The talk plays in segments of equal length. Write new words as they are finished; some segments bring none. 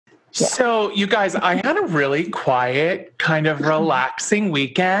So, you guys, I had a really quiet, kind of relaxing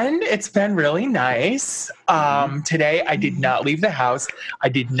weekend. It's been really nice. Today, I did not leave the house. I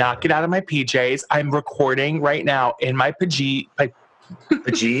did not get out of my PJs. I'm recording right now in my Pajees?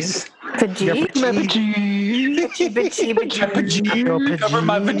 Cover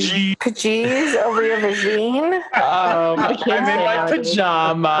my vagine. Pajees over your vagine. I'm in my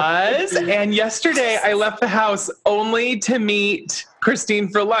pajamas. And yesterday, I left the house only to meet Christine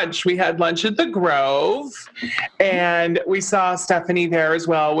for lunch. We had lunch at the Grove, and we saw Stephanie there as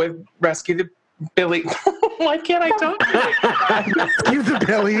well with Rescue the Billy. Why can't I talk? Rescue the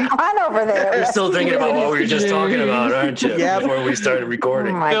Billy. On over there. You're still thinking about what we were just talking about, aren't you? Yeah. Before we started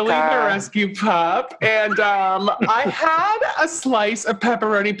recording. Oh Billy God. the Rescue Pup. And I had a slice of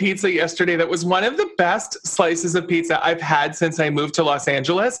pepperoni pizza yesterday that was one of the best slices of pizza I've had since I moved to Los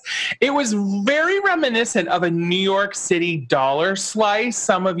Angeles. It was very reminiscent of a New York City dollar slice.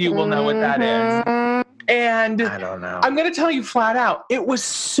 Some of you will know what that is. And I don't know. I'm going to tell you flat out, it was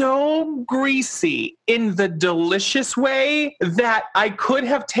so greasy in the delicious way that I could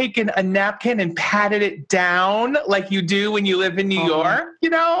have taken a napkin and patted it down like you do when you live in New York, you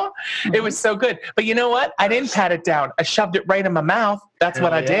know? It was so good. But you know what? I didn't pat it down. I shoved it right in my mouth. That's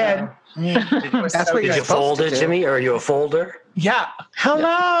what I did. That's what Did you fold it, Jimmy, or are you a folder? Yeah.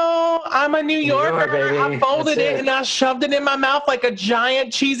 Hello. I'm a New Yorker. baby. I folded That's it and I shoved it in my mouth like a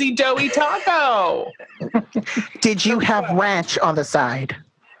giant cheesy doughy taco. Did you have ranch on the side?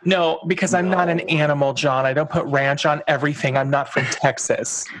 No, because I'm not an animal, John. I don't put ranch on everything. I'm not from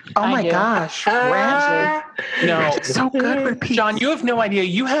Texas. Oh my gosh. Ranch No. is so good with pizza. John, you have no idea.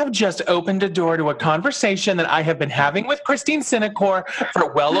 You have just opened a door to a conversation that I have been having with Christine Cinecor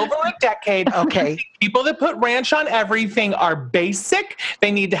for well over a decade. Okay. People that put ranch on everything are basic. They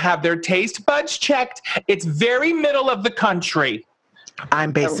need to have their taste buds checked. It's very middle of the country.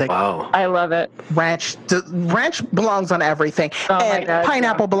 I'm basic. Wow. I love it. Ranch belongs on everything. Oh my And God,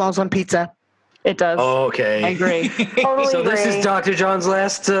 pineapple belongs on pizza. It does. Okay. I agree. Totally So this agree. is Dr. John's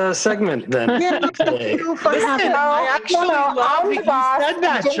last segment then. Yeah. today. Listen, I actually love I'm that the you boss. said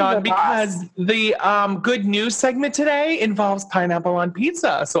that, Jim's John, the boss. because the good news segment today involves pineapple on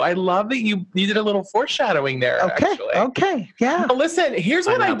pizza. So I love that you did a little foreshadowing there, Okay. actually. Okay. Yeah. Now, listen, here's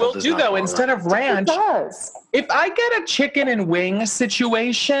what I Pineapple will does do, not though. go on Instead of It ranch, does. if I get a chicken and wing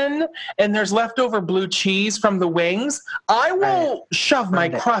situation and there's leftover blue cheese from the wings, I will shove my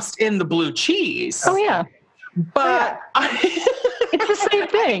Right. crust in the blue cheese. Oh, yeah. But It's the same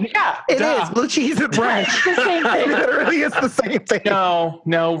thing. yeah, It duh. is. Blue cheese and ranch. It's the same It thing. literally is the same thing.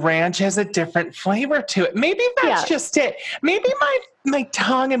 No, ranch has a different flavor to it. Maybe that's Yeah. just it. Maybe my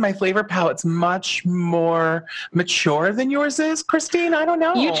tongue and my flavor palette's much more mature than yours is, Christine. I don't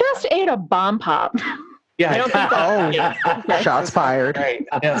know. You just ate a bomb pop. yeah. I don't think that- Oh, shots fired. Great.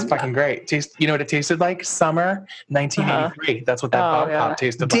 Yeah, it's fucking great. You know what it tasted like? Summer 1983. That's what that Oh, bomb yeah. pop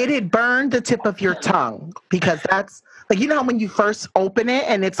tasted Did like. it burn the tip of your tongue? Because that's like, you know how when you first open it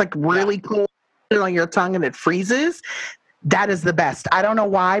and it's like really cold on your tongue and it freezes? That is the best. I don't know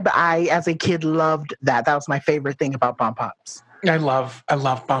why, but I, as a kid, loved that. That was my favorite thing about bomb pops. I love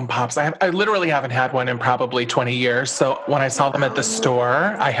bomb pops. I literally haven't had one in probably 20 years. So when I saw them at the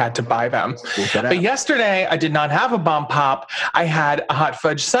store, I had to buy them. But yesterday, I did not have a bomb pop. I had a hot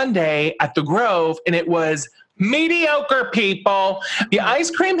fudge sundae at the Grove, and it was mediocre, people. The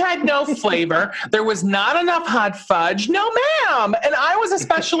ice cream had no flavor. There was not enough hot fudge. No, ma'am. And I was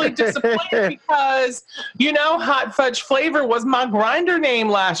especially disappointed because, you know, hot fudge flavor was my grinder name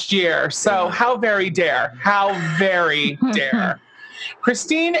last year. So how very dare. How very dare.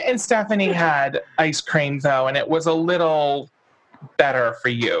 Christine and Stephanie had ice cream, though, and it was a little better for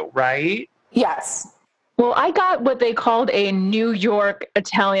you, right? Yes. Well, I got what they called a New York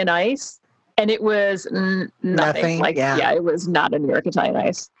Italian ice, and it was nothing. Nothing, Like, yeah. it was not a New York Italian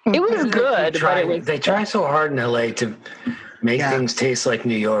ice. It was good, but it was. They try so hard in LA to make Yeah. things taste like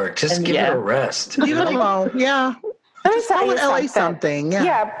New York. Just give it Yeah. a rest. Leave it alone. Yeah. Let me Just tell call you it LA something. something. Yeah.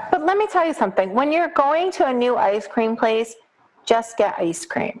 Yeah, but let me tell you something. When you're going to a new ice cream place, just get ice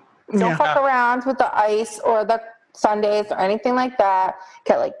cream. Don't Yeah. fuck around with the ice or the sundaes or anything like that.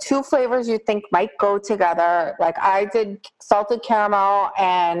 Get like 2 flavors you think might go together. Like I did salted caramel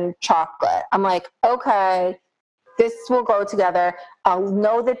and chocolate. I'm like, okay, this will go together. I'll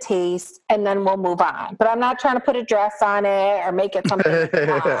know the taste and then we'll move on. But I'm not trying to put a dress on it or make it something it's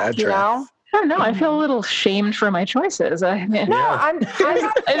not, A you know? I don't know. I feel a little shamed for my choices. I mean, No, Yeah. I'm not I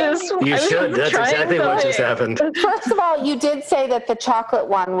just, You I was should. That's trying exactly to, what like- just happened. First of all, you did say that the chocolate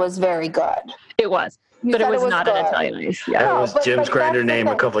one was very good. It was, You but it said was not good. an Italian ice. Yeah. That No, was but- Jim's but grinder that's the name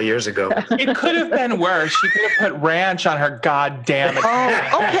a thing. couple of years ago. It could have been worse. She could have put ranch on her goddamn.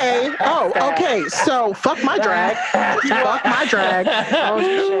 Oh, okay. Oh, okay. So fuck my drag. Fuck my drag.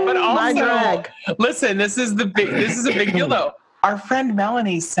 But My also, drag. listen, this is a big deal though. Our friend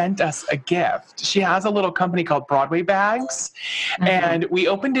Melanie sent us a gift. She has a little company called Broadway Bags, and we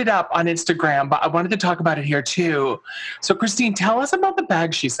opened it up on Instagram, but I wanted to talk about it here too. So Christine, tell us about the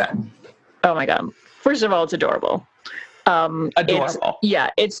bag she sent. Oh my God. First of all, it's adorable. Adorable.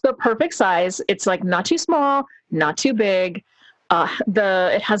 It's the perfect size. It's like not too small, not too big.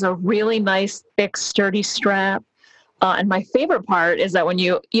 It has a really nice, thick, sturdy strap. And my favorite part is that when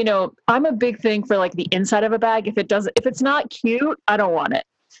I'm a big thing for like the inside of a bag. If it's not cute, I don't want it.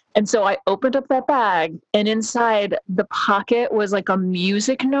 And so I opened up that bag, and inside the pocket was like a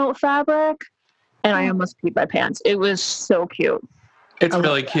music note fabric, and I almost peed my pants. It was so cute. It's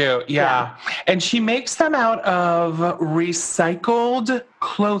really cute. Yeah. And she makes them out of recycled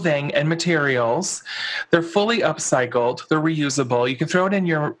clothing and materials. They're fully upcycled. They're reusable. You can throw it in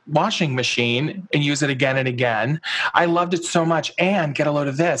your washing machine and use it again and again. I loved it so much. And get a load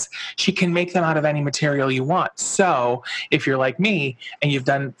of this. She can make them out of any material you want. So if you're like me and you've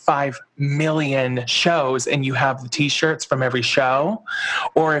done 5 million shows and you have the t-shirts from every show,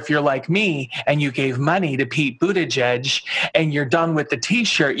 or if you're like me and you gave money to Pete Buttigieg and you're done with the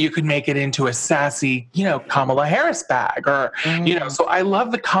t-shirt, you could make it into a sassy, Kamala Harris bag, or, so I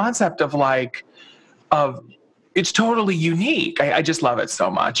love the concept of it's totally unique. I just love it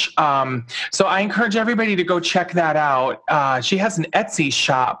so much. So I encourage everybody to go check that out. She has an Etsy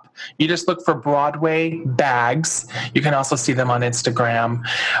shop. You just look for Broadway Bags. You can also see them on Instagram.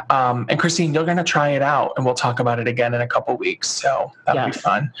 And Christine, you're going to try it out, and we'll talk about it again in a couple weeks. So that'll be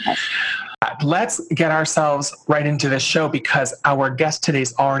fun. Let's get ourselves right into this show because our guest today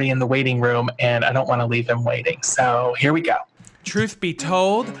is already in the waiting room, and I don't want to leave him waiting. So here we go. Truth be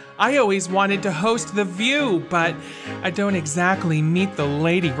told, I always wanted to host The View, but I don't exactly meet the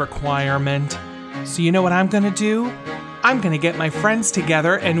lady requirement. So you know what I'm gonna do? I'm gonna get my friends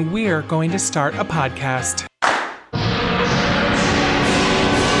together and we're going to start a podcast.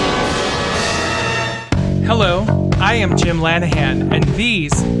 Hello, I am Jim Lanahan, and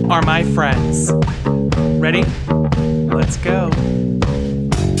these are my friends. Ready? Let's go.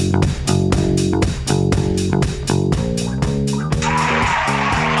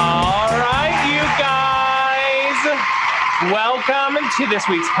 Welcome to this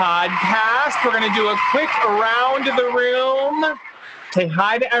week's podcast. We're going to do a quick around the room, say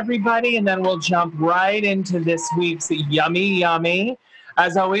hi to everybody, and then we'll jump right into this week's Yummy Yummy.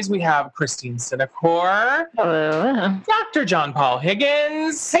 As always, we have Christine Sinacor. Hello. Dr. John Paul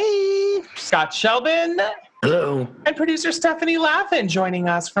Higgins. Hey. Scott Sheldon. Hello. And producer Stephanie Laffin joining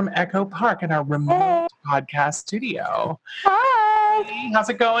us from Echo Park in our remote podcast studio. Hi. Hey, how's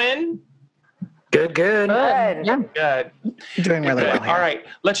it going? Good. Good. Yeah. Good. Doing really well. All right,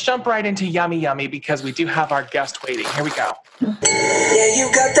 let's jump right into Yummy Yummy because we do have our guest waiting. Here we go. Yeah,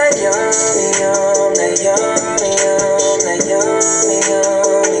 you got that yummy,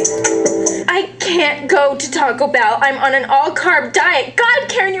 I can't go to Taco Bell. I'm on an all-carb diet. God,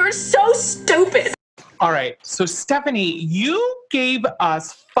 Karen, you are so stupid. All right, so Stephanie, you gave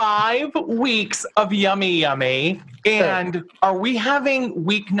us 5 weeks of Yummy Yummy, and are we having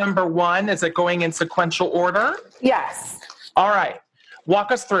week number 1? Is it going in sequential order? Yes. All right,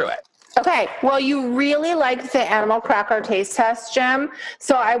 walk us through it. Okay, well, you really liked the animal cracker taste test, Jim,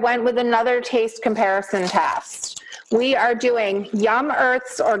 so I went with another taste comparison test. We are doing Yum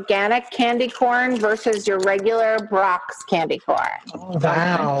Earth's organic candy corn versus your regular Brock's candy corn. Oh,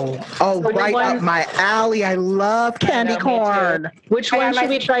 wow. Oh, So right up my alley. I love candy me too. corn. Which one should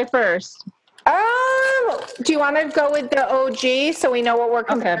we try first? Do you want to go with the OG so we know what we're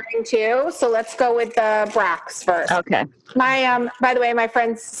comparing to? So let's go with the Brock's first. Okay. My by the way, my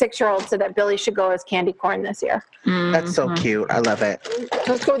friend's 6-year-old said that Billy should go as candy corn this year. That's so cute. I love it.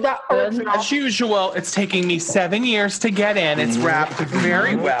 Let's go with the original. As usual, it's taking me 7 years to get in. It's wrapped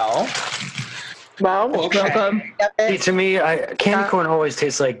very well. Well, Welcome. See, to me, candy corn always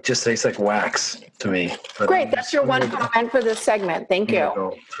tastes like wax to me. But great. That's your one comment for this segment. Thank I'm you. gonna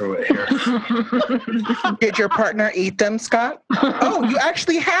go through it here. Did your partner eat them, Scott? Oh, you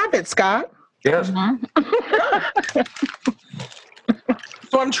actually have it, Scott. Yes.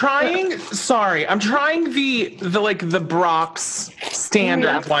 So I'm trying the Brock's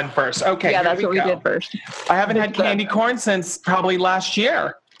standard one first. Okay. Yeah, here that's what we go. did first. I haven't had candy corn since probably last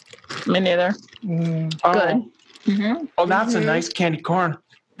year. Me neither. Oh. Good. Mm-hmm. Oh, that's a nice candy corn.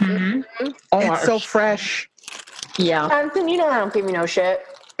 Mm-hmm. Oh, It's so fresh. Yeah. Jonathan, you know I don't give you no shit.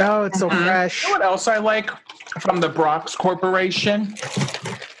 Oh, it's so fresh. You know what else I like from the Brock's Corporation?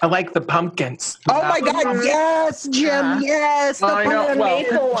 I like the pumpkins. Oh my God! Yes, Jim. Yes. The I know.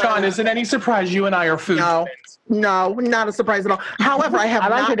 maple Well, one. John, is it any surprise you and I are food No. fans? No, not a surprise at all. However, I have I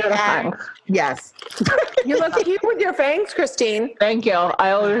like not to do the had. thing. Yes. You look cute with your fangs, Christine. Thank you.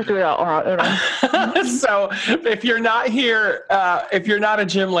 I always do that. So if you're not here, if you're not a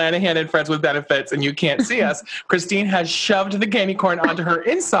Jim Lanahan and Friends with Benefits and you can't see us, Christine has shoved the candy corn onto her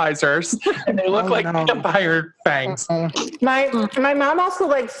incisors and they look like no. vampire fangs. My mom also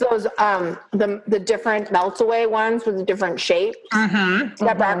likes those the different melt away ones with the different shapes.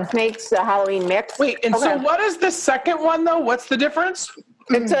 That Barks makes the Halloween mix. Wait, and so Okay. what is the second one though? What's the difference?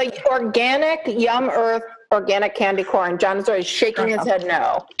 It's a organic Yum Earth organic candy corn. John's always shaking his head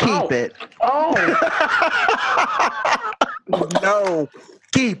no. Keep it. Oh, No.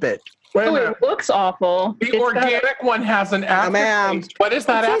 Keep it. wait a Oh, minute. it looks awful. The It's got- organic one has an ma'am. aftertaste. What is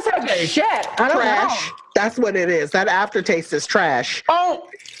that It tastes like aftertaste? shit. I don't Trash. know. That's what it is. That aftertaste is trash.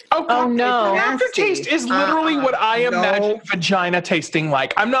 Oh God, no. The aftertaste is literally what I no. imagine vagina tasting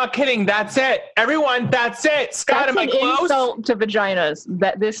like. I'm not kidding. That's it. Everyone, that's it. Scott, That's am I an close? insult to vaginas.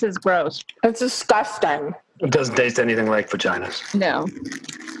 That this is gross. It's disgusting. It doesn't taste anything like vaginas. No.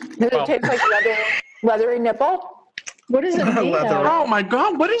 Does it taste like leathery nipple? What is it made Leather. of? Oh my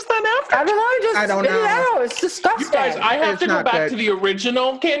God, what is that I after? don't know. Just I don't spit it know. out. It's disgusting. You guys, I have It's to go not back good. to the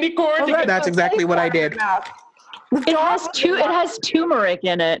original candy corn to get That's exactly what I did. It has turmeric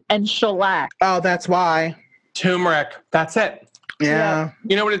in it and shellac. Oh, that's why. turmeric. That's it. Yeah.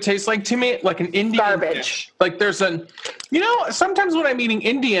 You know what it tastes like to me? Like an Indian Garbage. dish. Like there's sometimes when I'm eating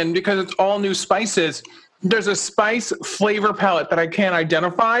Indian, because it's all new spices, there's a spice flavor palette that I can't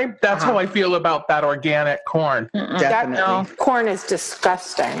identify. That's how I feel about that organic corn. Definitely. Corn is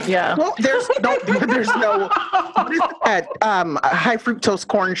disgusting. Yeah. Well, there's no what is that? High fructose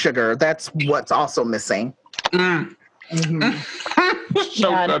corn sugar. That's what's also missing. So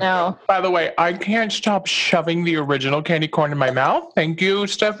Yeah, good. no. By the way, I can't stop shoving the original candy corn in my mouth. Thank you,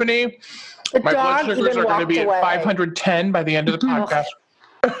 Stephanie. The My blood dog sugars even are going to walked be at away. 510 by the end of the podcast.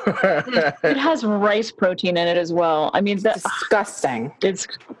 It has rice protein in it as well. I mean, Disgusting. it's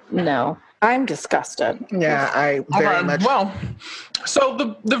no. I'm disgusted. Yeah, I very Okay, much. well,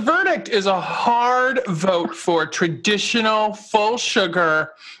 so the verdict is a hard vote for traditional full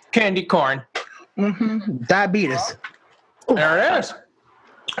sugar candy corn. Diabetes. There it is.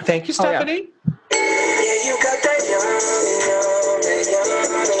 Thank you, Oh, yeah. Stephanie.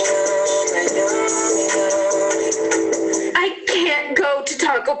 I can't go to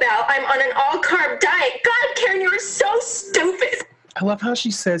Taco Bell. I'm on an all-carb diet. God, Karen, you're so stupid. I love how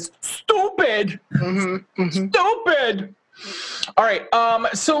she says stupid. Stupid. All right.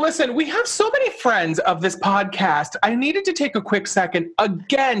 So listen, we have so many friends of this podcast. I needed to take a quick second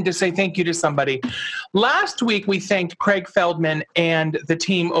again to say thank you to somebody. Last week, we thanked Craig Feldman and the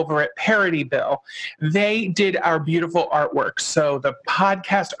team over at Parody Bill. They did our beautiful artwork. So the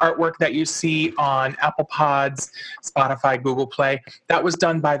podcast artwork that you see on Apple Pods, Spotify, Google Play, that was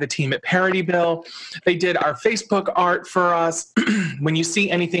done by the team at Parody Bill. They did our Facebook art for us. When you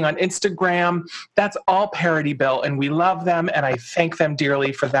see anything on Instagram, that's all Parody Bill, and we love them, and I thank them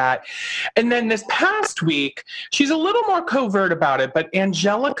dearly for that. And then this past week, she's a little more covert about it, but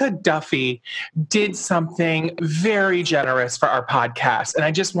Angelica Duffy did something very generous for our podcast. And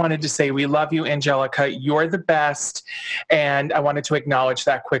I just wanted to say we love you, Angelica. You're the best. And I wanted to acknowledge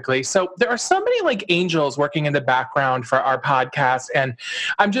that quickly. So there are so many like angels working in the background for our podcast. And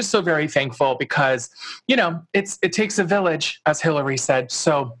I'm just so very thankful because, you know, it takes a village, as Hillary said.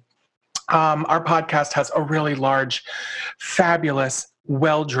 So our podcast has a really large, fabulous,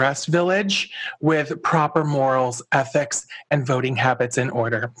 well-dressed village with proper morals, ethics, and voting habits in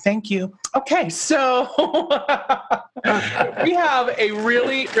order. Thank you. Okay, so we have a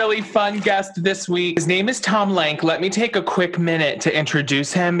really, really fun guest this week. His name is Tom Lank. Let me take a quick minute to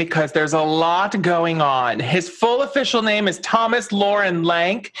introduce him because there's a lot going on. His full official name is Thomas Lauren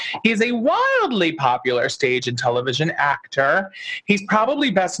Lank. He's a wildly popular stage and television actor. He's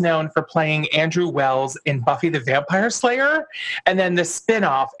probably best known for playing Andrew Wells in Buffy the Vampire Slayer, and then the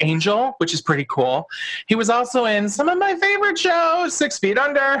spin-off Angel, which is pretty cool. He was also in some of my favorite shows, 6 Feet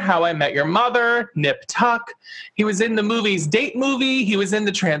Under, How I Met Your Mother, Nip Tuck. He was in the movie's Date movie. He was in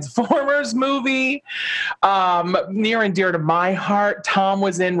the Transformers movie. Near and dear to my heart, Tom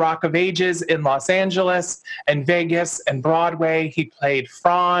was in Rock of Ages in Los Angeles and Vegas and Broadway. He played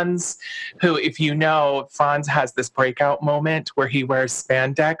Franz, who, if you know, Franz has this breakout moment where he wears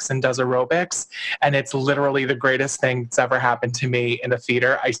spandex and does aerobics, and it's literally the greatest thing that's ever happened to me in a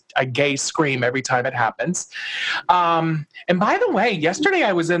theater. I gay scream every time it happens. And by the way, yesterday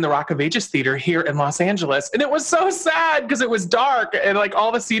I was in the Rock of Ages Theater here in Los Angeles, and it was so sad because it was dark and like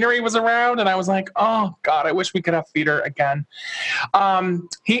all the scenery was around. And I was like, oh God, I wish we could have theater again.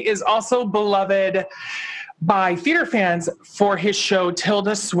 He is also beloved by theater fans for his show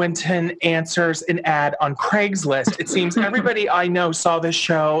Tilda Swinton Answers an Ad on Craigslist. It seems everybody I know saw this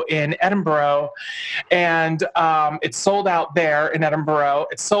show in Edinburgh, and it's sold out there in Edinburgh.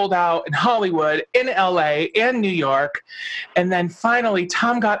 It's sold out in Hollywood, in LA, and New York. And then finally,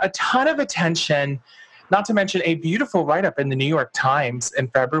 Tom got a ton of attention, not to mention a beautiful write-up in the New York Times in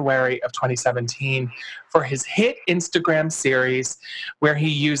February of 2017 for his hit Instagram series where he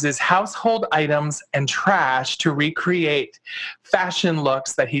uses household items and trash to recreate fashion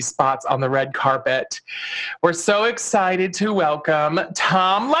looks that he spots on the red carpet. We're so excited to welcome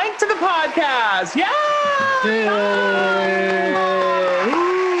Tom Lenk to the podcast.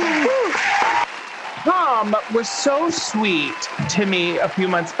 Tom was so sweet to me a few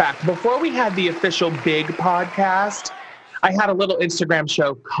months back. Before we had the official big podcast, I had a little Instagram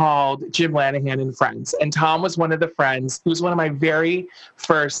show called Jim Lanahan and Friends. And Tom was one of the friends who was one of my very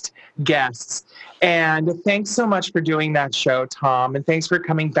first guests. And thanks so much for doing that show, Tom. And thanks for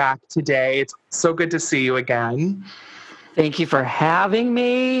coming back today. It's so good to see you again. Thank you for having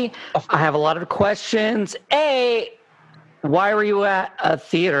me. I have a lot of questions. Why were you at a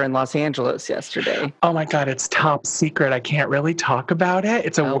theater in Los Angeles yesterday? Oh my God, it's top secret. I can't really talk about it.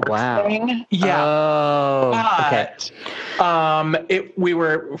 It's a work thing. Yeah. Oh, okay. We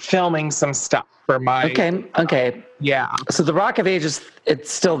were filming some stuff for my... Okay. Yeah. So the Rock of Ages,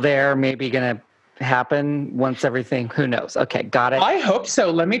 it's still there, maybe going to happen once everything, who knows? Okay, got it. I hope so.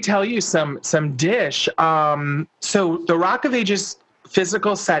 Let me tell you some dish. So the Rock of Ages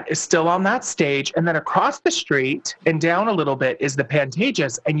physical set is still on that stage, and then across the street and down a little bit is the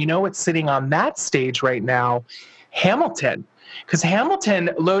Pantages, and you know what's sitting on that stage right now? Hamilton, because Hamilton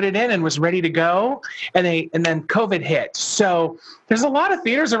loaded in and was ready to go, and then COVID hit. So there's a lot of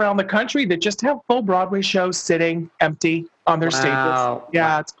theaters around the country that just have full Broadway shows sitting empty on their stages.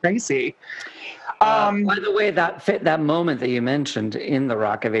 Yeah, it's crazy. By the way, that moment that you mentioned in the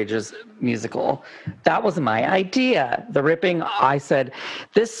Rock of Ages musical, that was my idea. The ripping, I said,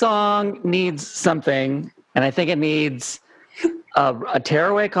 this song needs something, and I think it needs a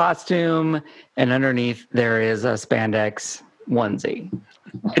tearaway costume, and underneath there is a spandex onesie.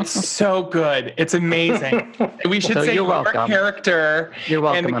 It's so good. It's amazing. We should say your character. You're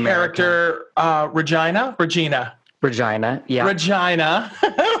welcome, and the America. Character, Regina. Yeah. Regina.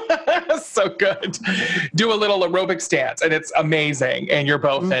 So good. Do a little aerobic stance, and it's amazing. And you're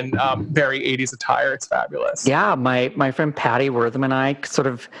both in very 80s attire. It's fabulous. Yeah, my friend Patty Wortham and I sort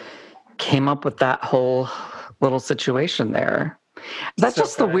of came up with that whole little situation there. That's so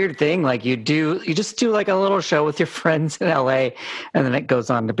just good. The weird thing. Like you just do like a little show with your friends in LA, and then it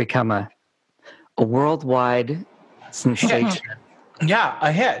goes on to become a worldwide sensation. Yeah,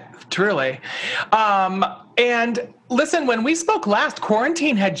 a hit, truly. And listen, when we spoke last,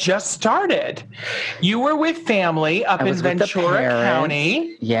 quarantine had just started. You were with family up in Ventura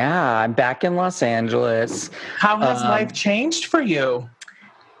County. Yeah, I'm back in Los Angeles. How has life changed for you?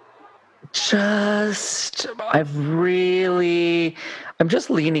 I'm just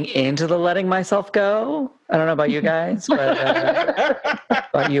leaning into the letting myself go. I don't know about you guys, but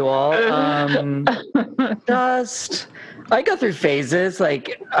about you all. I go through phases.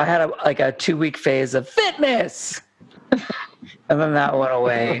 Like I had a 2-week phase of fitness, and then that went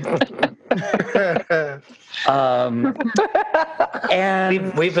away.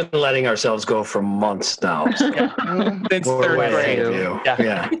 And we've been letting ourselves go for months now. It's third grade.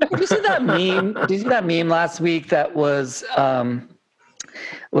 Yeah. Did you see that meme? Did you see that meme last week? That was a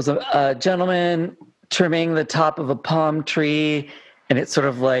gentleman trimming the top of a palm tree, and it's sort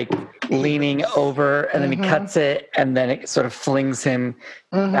of like leaning over, and then he cuts it, and then it sort of flings him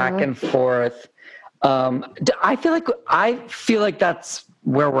back and forth. I feel like that's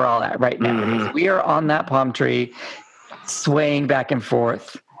where we're all at right now. We are on that palm tree, swaying back and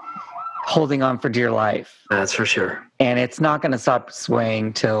forth, holding on for dear life. That's for sure. And it's not going to stop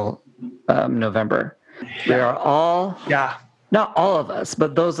swaying till November. We are all, not all of us,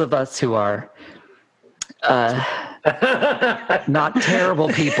 but those of us who are not terrible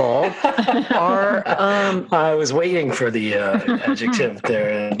people are. I was waiting for the adjective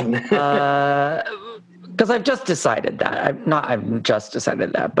there. Because I've just decided that. I've just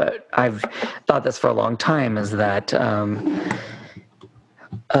decided that, but I've thought this for a long time, is that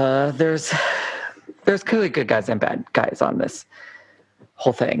there's clearly good guys and bad guys on this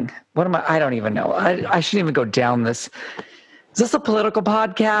whole thing. I don't even know. I shouldn't even go down this. Is this a political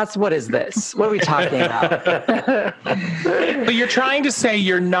podcast? What is this? What are we talking about? But you're trying to say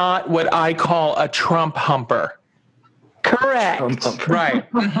you're not what I call a Trump humper. Correct. Right.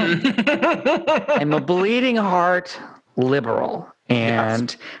 I'm a bleeding heart liberal.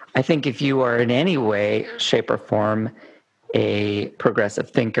 And I think if you are in any way, shape, or form a progressive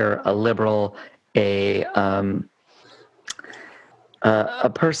thinker, a liberal, a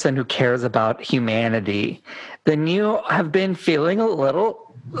person who cares about humanity, then you have been feeling a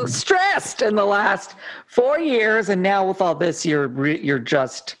little stressed in the last 4 years, and now with all this, you're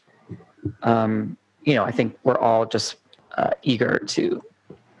just, I think we're all just eager to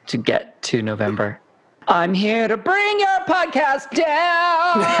get to November. I'm here to bring your podcast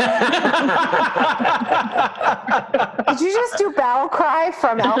down. Did you just do Battle Cry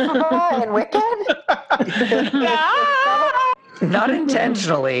from Elphaba and Wicked? Not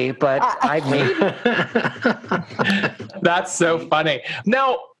intentionally, but I made it. That's so funny.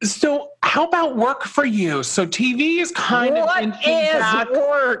 Now, so how about work for you? So TV is kind of What inching is back.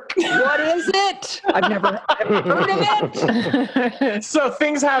 work? What is it? I've never heard of it. So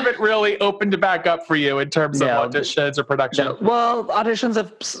things haven't really opened back up for you in terms of No. auditions or production. No. Well, auditions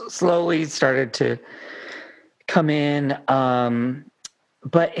have slowly started to come in.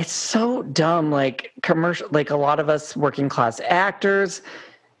 But it's so dumb, like commercial, like a lot of us working class actors,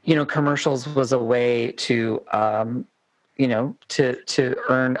 commercials was a way to, to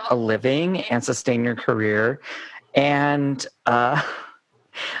earn a living and sustain your career. And,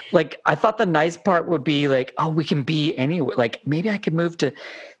 like, I thought the nice part would be like, oh, we can be anywhere. Like maybe I could move to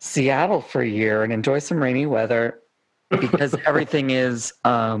Seattle for a year and enjoy some rainy weather because everything is,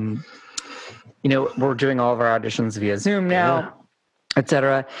 we're doing all of our auditions via Zoom now.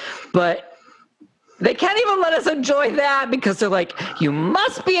 Etc. But they can't even let us enjoy that because they're like, you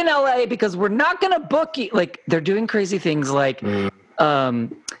must be in LA because we're not going to book you. Like they're doing crazy things like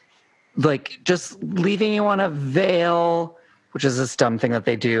just leaving you on a veil, which is this dumb thing that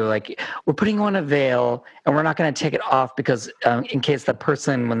they do. Like we're putting you on a veil and we're not going to take it off because in case the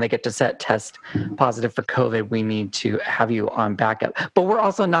person, when they get to set, test positive for COVID, we need to have you on backup. But we're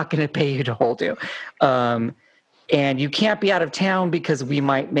also not going to pay you to hold you. And you can't be out of town because we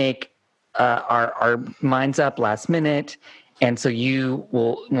might make our minds up last minute. And so you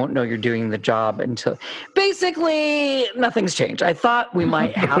won't know you're doing the job until basically nothing's changed. I thought we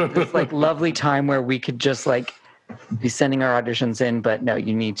might have this like lovely time where we could just like be sending our auditions in, but no,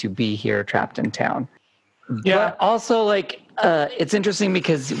 you need to be here trapped in town. Yeah. But also like, it's interesting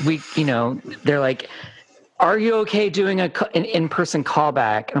because they're like, are you okay doing an in-person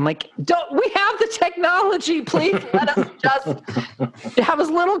callback? And I'm like, we have the technology. Please let us just have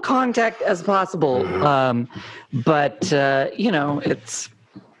as little contact as possible. But it's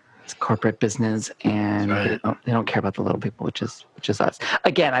corporate business, and they don't care about the little people, which is us.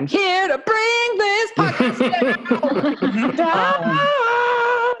 Again, I'm here to bring this podcast down.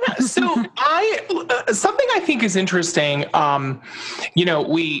 So something I think is interesting.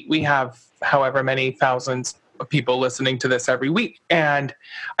 We have however many thousands of people listening to this every week. And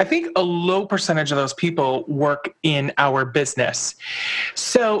I think a low percentage of those people work in our business.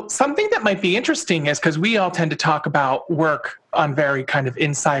 So something that might be interesting is because we all tend to talk about work on very kind of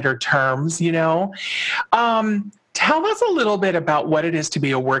insider terms, Tell us a little bit about what it is to be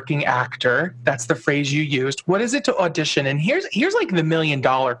a working actor. That's the phrase you used. What is it to audition? And here's like the $1 million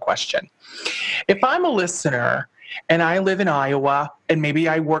question. If I'm a listener and I live in Iowa, and maybe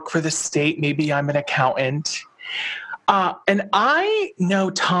I work for the state, maybe I'm an accountant, and I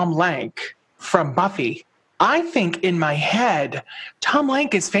know Tom Lank from Buffy, I think in my head, Tom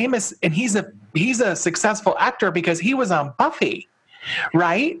Lank is famous, and he's a successful actor because he was on Buffy,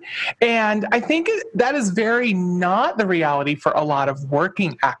 right? And I think that is very not the reality for a lot of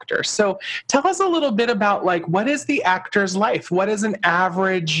working actors. So tell us a little bit about like, what is the actor's life? What does an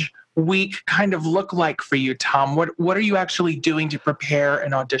average week kind of look like for you, Tom? What are you actually doing to prepare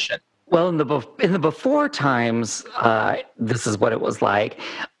an audition? Well, in the before times, this is what it was like,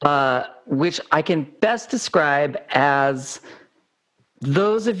 which I can best describe as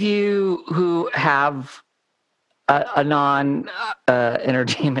those of you who have a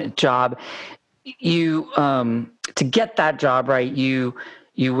non-entertainment job. You to get that job, right? You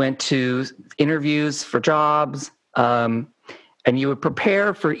went to interviews for jobs. And you would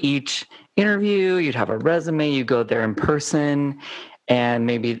prepare for each interview. You'd have a resume. You go there in person, and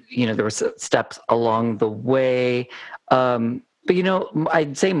maybe there were steps along the way. But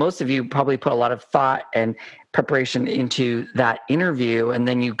I'd say most of you probably put a lot of thought and preparation into that interview, and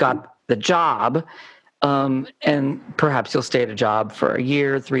then you got the job. And perhaps you'll stay at a job for a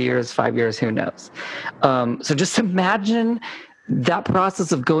year, 3 years, 5 years, who knows? So just imagine that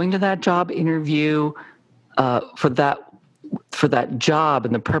process of going to that job interview for that for that job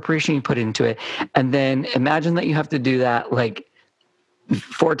and the preparation you put into it. And then imagine that you have to do that like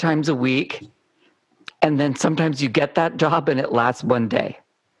 4 times a week. And then sometimes you get that job and it lasts one day.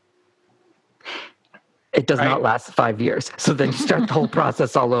 It does not last 5 years. So then you start the whole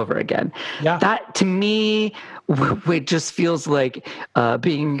process all over again. Yeah. That to me, it just feels like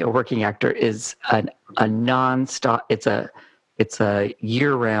being a working actor is a nonstop. It's a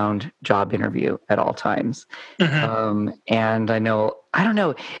year-round job interview at all times. And I don't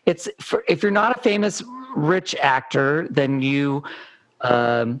know. It's if you're not a famous rich actor, then you're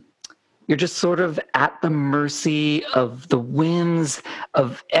just sort of at the mercy of the whims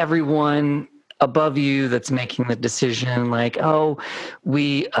of everyone above you that's making the decision. Like, oh,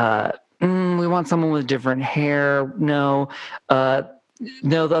 we want someone with different hair. No, the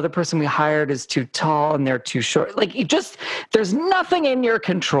other person we hired is too tall and they're too short. Like, there's nothing in your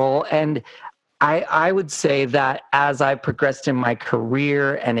control. And I would say that as I progressed in my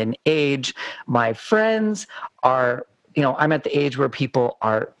career and in age, my friends are, I'm at the age where people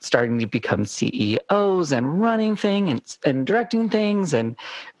are starting to become CEOs and running things and directing things and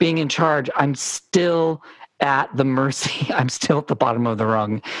being in charge. I'm still at the mercy. I'm still at the bottom of the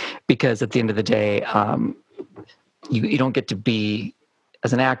rung, because at the end of the day, you don't get to be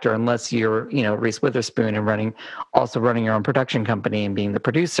as an actor unless you're, Reese Witherspoon and running your own production company and being the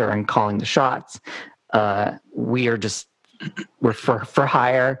producer and calling the shots. We're for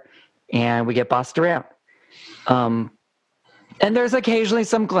hire, and we get bossed around. And there's occasionally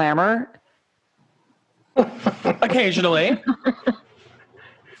some glamour. Occasionally.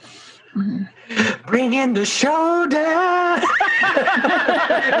 Bring in the showdown.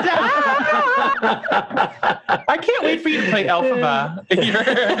 I can't wait for you to play Elphaba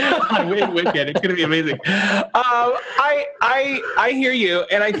on Wicked. It's going to be amazing. I hear you,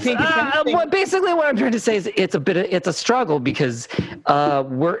 and I think basically what I'm trying to say is it's a struggle, because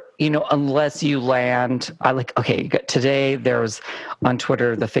unless you land, today there was on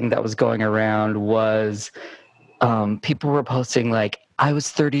Twitter, the thing that was going around was people were posting like, I was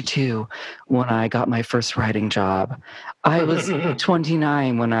 32 when I got my first writing job. I was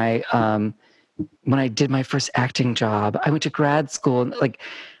 29 when I did my first acting job. I went to grad school, and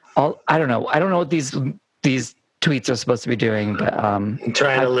I don't know what these tweets are supposed to be doing, but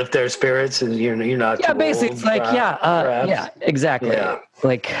trying to lift their spirits, and you're not. Yeah, basically, it's like exactly. Yeah.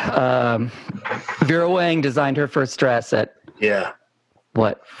 Like Vera Wang designed her first dress at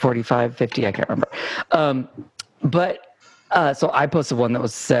 45, 50, I can't remember. So I posted one that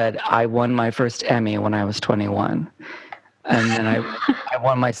said, I won my first Emmy when I was 21. And then I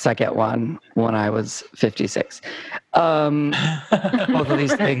won my second one when I was 56. Both of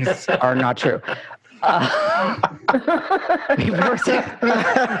these things are not true. I'm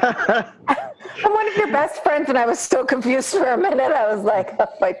one of your best friends, and I was so confused for a minute. I was like, oh,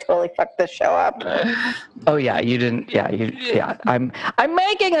 I totally fucked this show up. Oh yeah, you didn't. Yeah. I'm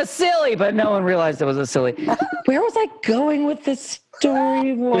making a silly, but no one realized it was a silly. Where was I going with this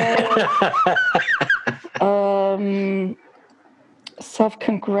story?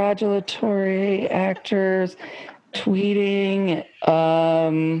 Self-congratulatory actors tweeting.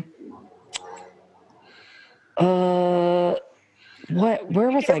 Where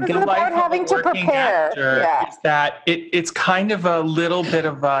was I going? About having to prepare. Is that it's kind of a little bit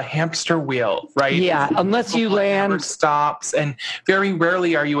of a hamster wheel, right? Yeah, unless you land. Never stops, and very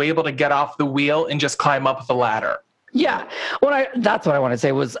rarely are you able to get off the wheel and just climb up the ladder. Yeah, that's what I want to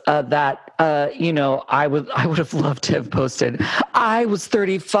say was that I would have loved to have posted. I was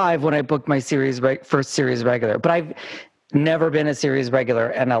 35 when I booked my first series regular, but I've never been a series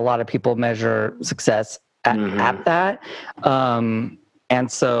regular, and a lot of people measure success at that. And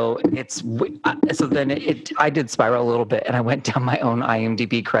so I did spiral a little bit, and I went down my own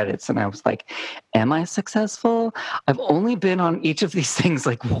IMDb credits, and I was like, am I successful? I've only been on each of these things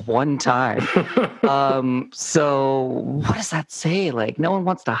like one time. So what does that say? Like, no one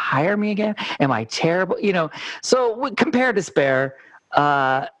wants to hire me again? Am I terrible? So compare, despair.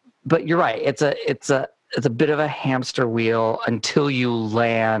 But you're right. It's a bit of a hamster wheel until you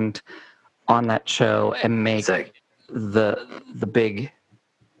land on that show and make the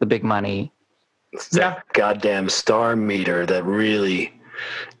big money. It's that goddamn star meter that really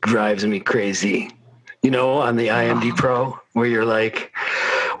drives me crazy. On the IMDb Pro, where you're like,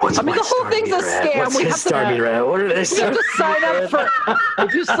 what's my the whole thing's a scam. What's his star meter at? What are they? You have to sign up for.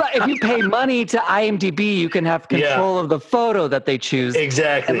 If you pay money to IMDb, you can have control of the photo that they choose.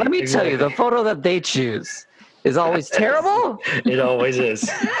 Exactly. And let me tell you, the photo that they choose is always terrible. It always is.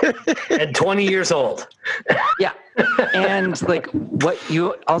 And 20 years old. Yeah. And like what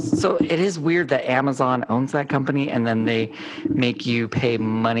you also, it is weird that Amazon owns that company and then they make you pay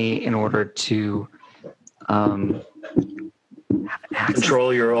money in order to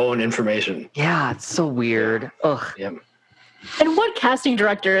Control your own information. Yeah, it's so weird. Ugh. Yep. And what casting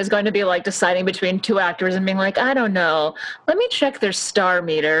director is going to be like deciding between two actors and being like, I don't know, let me check their star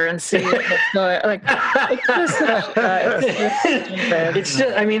meter and see what's going. Like, it's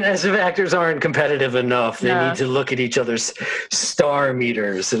just, I mean, as if actors aren't competitive enough, they need to look at each other's star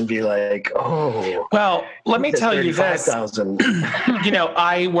meters and be like, oh. Well, let me tell you this. 35,000. You know,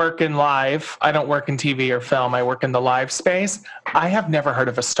 I work in live. I don't work in TV or film. I work in the live space. I have never heard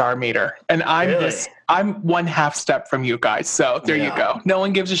of a star meter, and I'm one half step from you guys. So there you go. No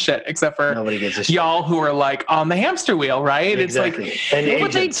one gives a shit except for nobody gives a shit. Y'all who are like on the hamster wheel, right? Exactly. It's like, and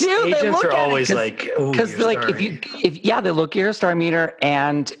what they do, they agents look are at always it like, because like if they look at your star meter,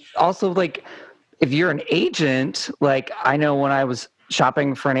 and also like if you're an agent, like I know when I was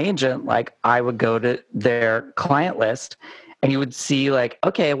shopping for an agent, like I would go to their client list, and you would see like,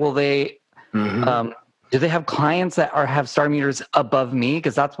 okay, well they. Do they have clients that have star meters above me?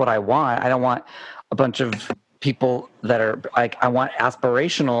 Because that's what I want. I don't want a bunch of people that are like, I want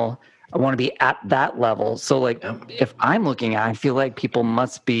aspirational. I want to be at that level. So like, if I'm looking at, I feel like people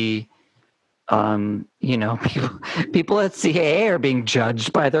must be, you know, people at CAA are being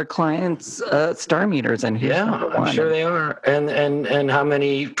judged by their clients' star meters, and I'm sure they are, and how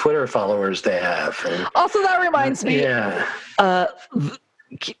many Twitter followers they have. And, also, that reminds me.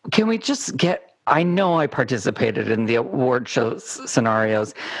 Can we just get? I know I participated in the award show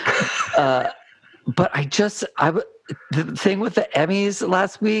scenarios, but the thing with the Emmys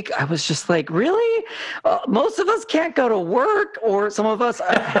last week, I was just like, really? Most of us can't go to work, or some of us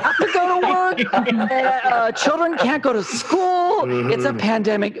have to go to work. Children can't go to school. It's a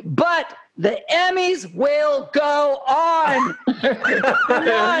pandemic, but the Emmys will go on. Do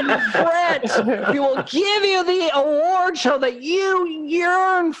not fret. We will give you the award show that you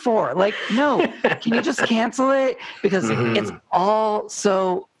yearn for. Like, no, can you just cancel it? Because it's all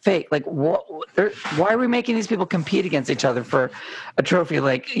so fake. Like, why are we making these people compete against each other for a trophy?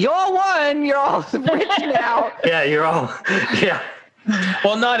 Like, you all won. You're all rich now. Yeah, you're all. Yeah.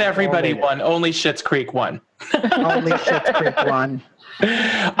 Well, not everybody won. Only Schitt's Creek won. Only Schitt's Creek won.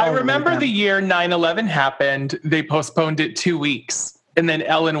 I remember the year 9/11 happened. They postponed it 2 weeks. And then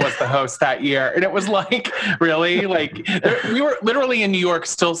Ellen was the host that year. And it was like, really? Like, we were literally in New York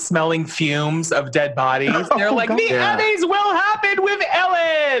still smelling fumes of dead bodies. They're like, the Emmys will happen with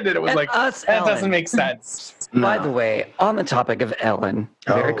Ellen. And it was like, that doesn't make sense. No. By the way, on the topic of Ellen,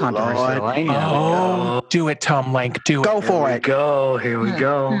 very controversial, I know. Oh, do it, Tom Lenk. Do it. Go for it. Here we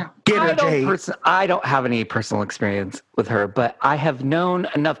go. Get her, Jay. I don't have any personal experience with her, but I have known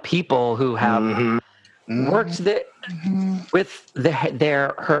enough people who have worked with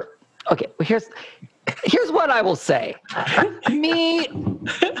her. Okay, here's what I will say. To me,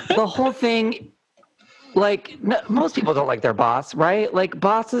 the whole thing, like, most people don't like their boss, right? Like,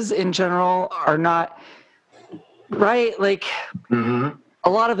 bosses in general are not, right? Like, a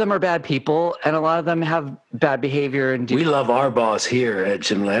lot of them are bad people, and a lot of them have bad behavior. And we love our boss here at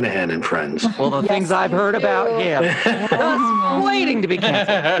Jim Lanahan and Friends. Well, the things I've heard about him, just waiting to be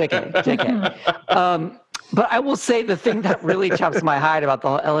canceled. JK. But I will say the thing that really chaps my hide about the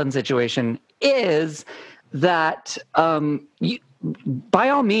whole Ellen situation is that by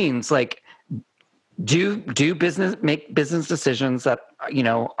all means, like, do business, make business decisions that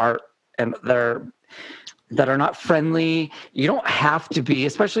that are not friendly. You don't have to be,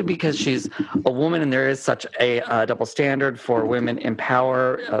 especially because she's a woman and there is such a double standard for women in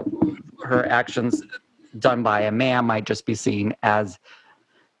power. Her actions done by a man might just be seen as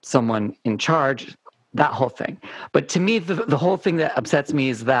someone in charge, that whole thing. But to me, the whole thing that upsets me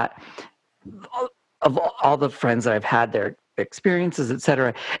is that of all the friends that I've had, their experiences, et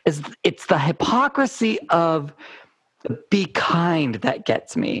cetera, it's the hypocrisy of be kind that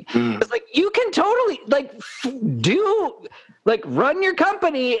gets me. It's like, you can totally run your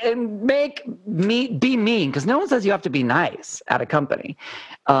company and be mean, because no one says you have to be nice at a company,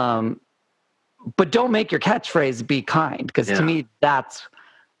 but don't make your catchphrase be kind, because to me that's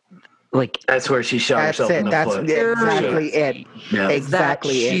where she shot herself in the foot. That's exactly it. Yeah.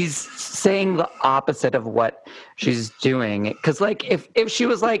 Exactly. She's saying the opposite of what she's doing. Because like if she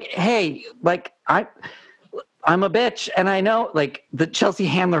was like, hey, like I'm a bitch, and I know, like, the Chelsea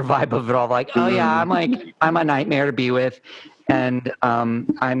Handler vibe of it all, like, oh yeah, I'm a nightmare to be with, and I'm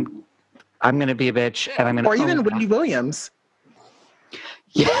gonna be a bitch, and I'm gonna. Or even Wendy Williams.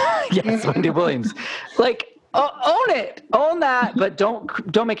 Yeah, yes, Wendy Williams. Like, own it, own that, but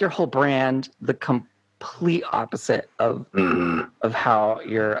don't make your whole brand the complete opposite of how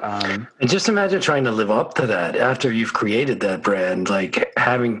you're. And just imagine trying to live up to that after you've created that brand, like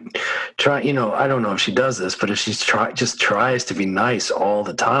I don't know if she does this, but if she just tries to be nice all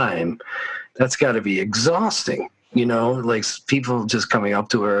the time, that's got to be exhausting. Like people just coming up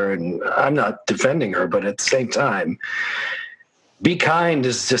to her, and I'm not defending her, but at the same time, be kind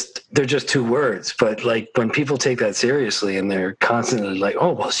they're just two words. But like when people take that seriously and they're constantly like,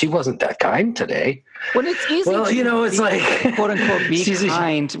 oh, well, she wasn't that kind today. When it's easy it's like quote unquote be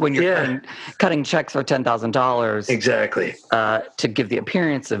kind when you're cutting checks for $10,000. Exactly. To give the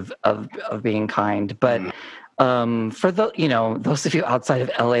appearance of being kind. But for those of you outside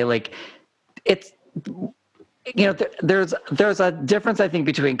of LA, like it's, there's a difference, I think,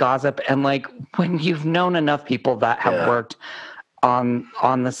 between gossip and like when you've known enough people that have worked on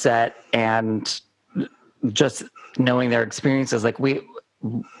the set and just knowing their experiences. Like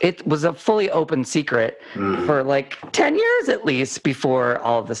it was a fully open secret for like 10 years at least before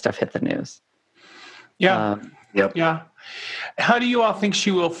all of this stuff hit the news. Yeah. Yep. Yeah. How do you all think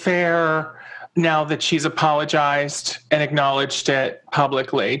she will fare now that she's apologized and acknowledged it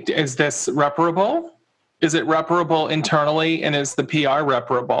publicly? Is this reparable? Is it reparable internally, and is the PR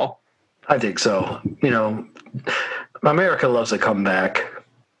reparable? I think so. America loves a comeback.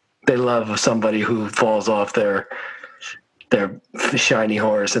 They love somebody who falls off their shiny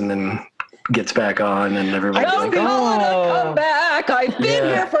horse and then gets back on, and everybody's like, "Oh, come back! I've been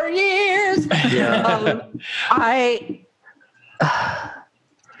here for years." Yeah. I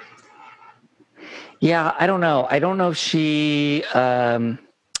don't know. I don't know if she.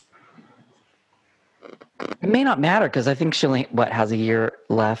 It may not matter because I think she only has a year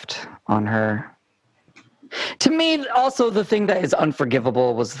left on her. To me, also the thing that is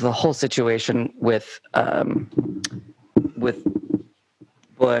unforgivable was the whole situation with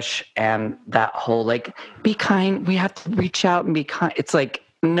Bush and that whole like, be kind. We have to reach out and be kind. It's like,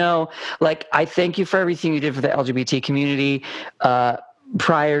 no, like I thank you for everything you did for the LGBT community.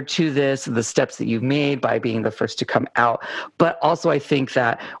 Prior to this, the steps that you've made by being the first to come out. But also I think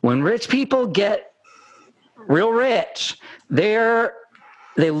that when rich people get real rich, they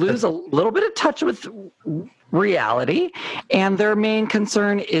lose a little bit of touch with reality, and their main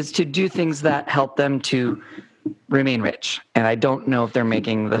concern is to do things that help them to remain rich. And I don't know if they're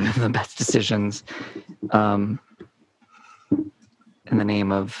making the best decisions in the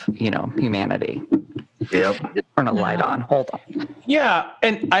name of humanity. Yep. Turn a light on. Hold on. Yeah,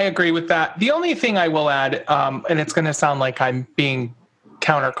 and I agree with that. The only thing I will add, and it's going to sound like I'm being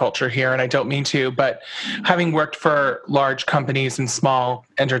counterculture here, and I don't mean to, but having worked for large companies and small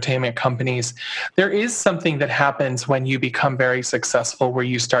entertainment companies, there is something that happens when you become very successful where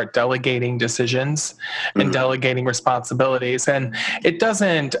you start delegating decisions and delegating responsibilities. And it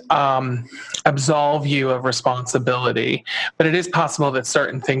doesn't absolve you of responsibility, but it is possible that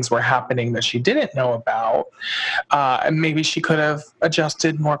certain things were happening that she didn't know about. And maybe she could have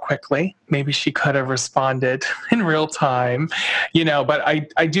adjusted more quickly. Maybe she could have responded in real time, but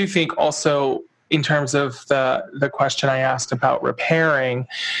I do think also in terms of the question I asked about repairing,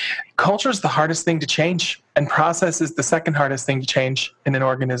 culture is the hardest thing to change, and process is the second hardest thing to change in an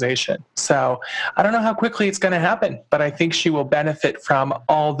organization. So I don't know how quickly it's going to happen, but I think she will benefit from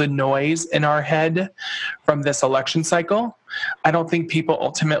all the noise in our head from this election cycle. I don't think people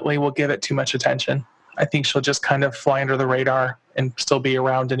ultimately will give it too much attention. I think she'll just kind of fly under the radar and still be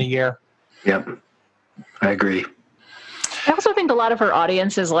around in a year. Yep. I agree. I also think a lot of her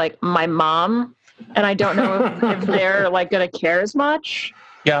audience is like my mom, and I don't know if they're like going to care as much.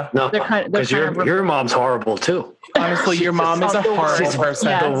 Yeah. No, because your mom's horrible too. Honestly, your mom is a horrible person.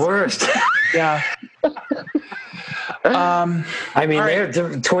 Yes. The worst. Yeah. I mean,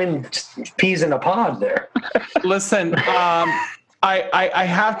 they're twin peas in a pod there. Listen, I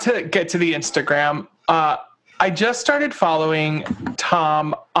have to get to the Instagram. I just started following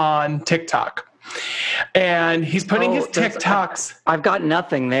Tom on TikTok. And he's putting his TikToks. I've got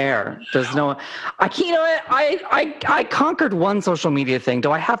nothing there. There's no. I can't. I conquered one social media thing.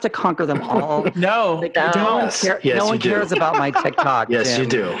 Do I have to conquer them all? No, like, no one cares about my TikTok. Yes, Jim. you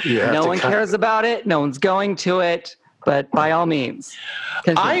do. No one cares about it. No one's going to it. But by all means,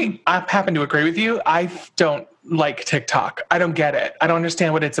 I happen to agree with you. I don't like TikTok. I don't get it. I don't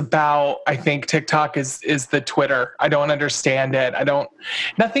understand what it's about. I think TikTok is the Twitter. I don't understand it.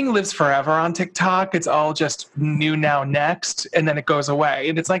 Nothing lives forever on TikTok. It's all just new now next, and then it goes away.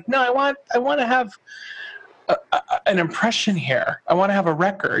 And it's like, no, I want to have an impression here. I want to have a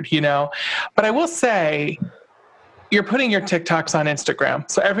record, But I will say, you're putting your TikToks on Instagram.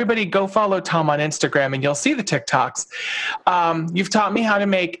 So everybody go follow Tom on Instagram and you'll see the TikToks. You've taught me how to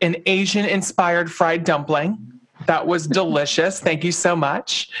make an Asian-inspired fried dumpling. That was delicious. Thank you so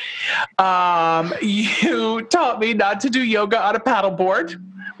much. You taught me not to do yoga on a paddleboard,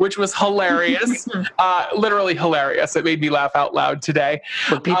 which was hilarious. Literally hilarious. It made me laugh out loud today.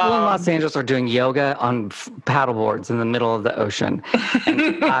 But people in Los Angeles are doing yoga on paddleboards in the middle of the ocean.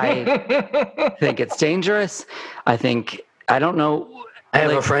 And I think it's dangerous. I don't know. I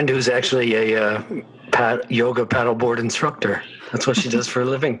have a friend who's actually a yoga paddleboard instructor. That's what she does for a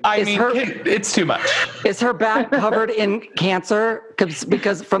living. It's too much. Is her back covered in cancer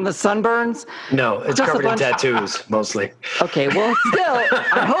because from the sunburns? No, it's covered in tattoos mostly. Okay, well, still,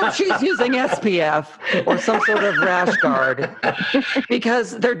 I hope she's using SPF or some sort of rash guard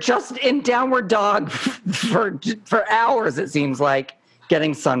because they're just in downward dog for hours, it seems like,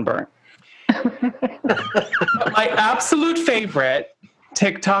 getting sunburned. My absolute favorite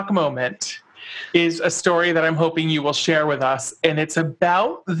TikTok moment is a story that I'm hoping you will share with us. And it's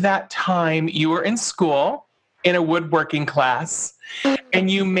about that time you were in school in a woodworking class and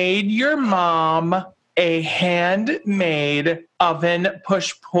you made your mom a handmade oven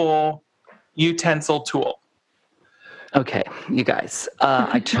push-pull utensil tool. Okay, you guys.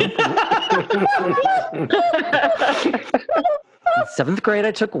 I took in 7th grade,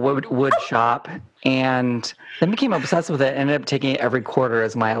 I took wood shop and then became obsessed with it. Ended up taking it every quarter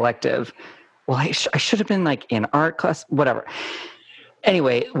as my elective. Well, I should have been like in art class, whatever.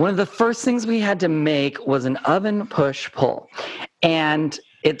 Anyway, one of the first things we had to make was an oven push-pull. And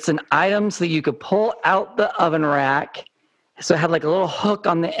it's an item so that you could pull out the oven rack. So it had like a little hook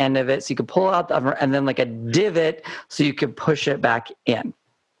on the end of it. So you could pull out the oven and then like a divot so you could push it back in.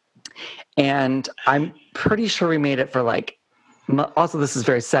 And I'm pretty sure we made it for like, also this is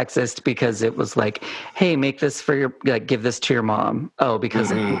very sexist because it was like, hey, make this for your, like, give this to your mom. Oh,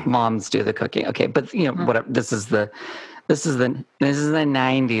 because moms do the cooking. Okay. But you know, whatever, this is the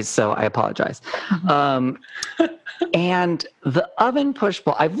 90s. So I apologize. And the oven push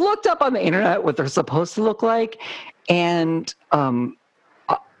pull, I've looked up on the internet what they're supposed to look like. And by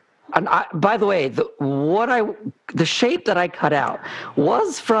the way, the shape that I cut out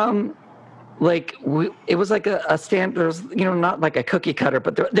was from like, it was like a stand, there was, you know, not like a cookie cutter,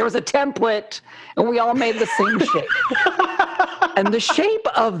 but there was a template and we all made the same shape. And the shape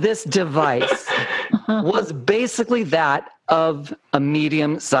of this device was basically that of a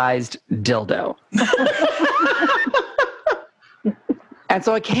medium-sized dildo. And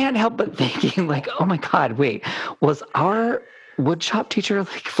so I can't help but thinking like, oh my God, wait, was our woodshop teacher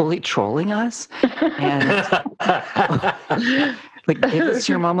like fully trolling us? And like, give this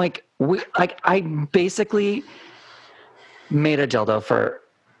to your mom. Like, I basically made a dildo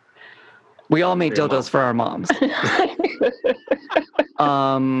we all made dildos for our moms.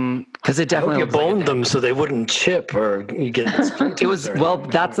 Because it definitely you boned them so they wouldn't chip or you get. It was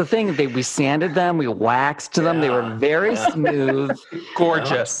that's the thing. We sanded them, we waxed them. Yeah. They were very smooth,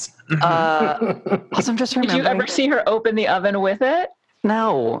 gorgeous. Also, I'm just remembering. Did you ever see her open the oven with it?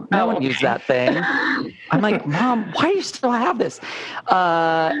 No one used that thing. I'm like, Mom, why do you still have this?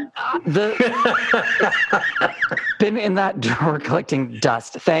 Been in that drawer collecting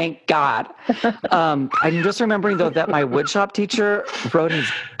dust. Thank God. I'm just remembering though that my woodshop teacher rode his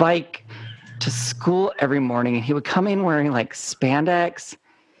bike to school every morning, and he would come in wearing like spandex.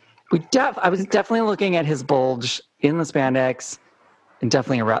 I was definitely looking at his bulge in the spandex, and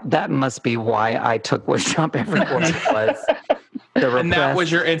definitely around. That must be why I took woodshop every quarter. And that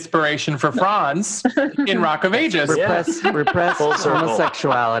was your inspiration for Franz in Rock of Ages. Repressed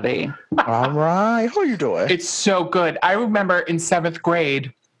homosexuality. All right. How you doing? It's so good. I remember in 7th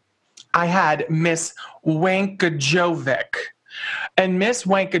grade, I had Miss Wankajovic. And Miss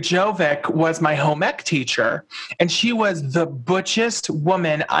Wankajovic was my home ec teacher. And she was the butchest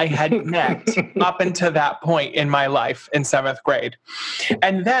woman I had met up until that point in my life in 7th grade.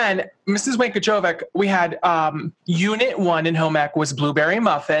 And then Mrs. Wankajovic, we had Unit 1 in home ec was blueberry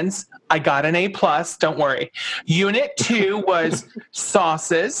muffins. I got an A+, don't worry. Unit 2 was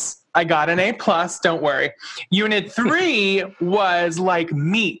sauces. I got an A+, don't worry. Unit 3 was like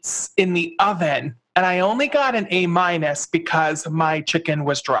meats in the oven. And I only got an A- because my chicken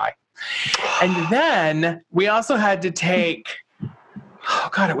was dry. And then we also had to take,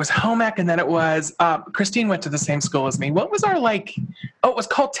 it was home ec, and then it was, Christine went to the same school as me. What was our it was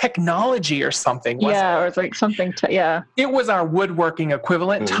called technology or something. Or it's like something, It was our woodworking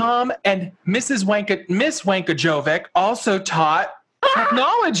equivalent, Tom, and Miss Wankajovic also taught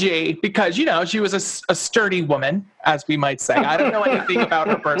technology because, she was a sturdy woman, as we might say. I don't know anything about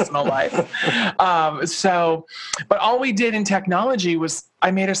her personal life. But all we did in technology was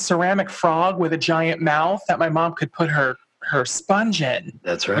I made a ceramic frog with a giant mouth that my mom could put her sponge in.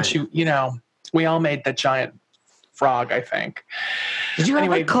 That's right. She, we all made the giant frog, I think. Did you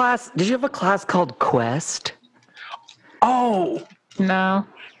have a class called Quest? Oh, No.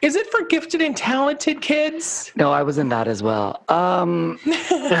 is it for gifted and talented kids? No, I was in that as well. That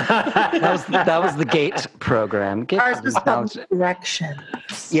was the GATE program. Ours was called Direction.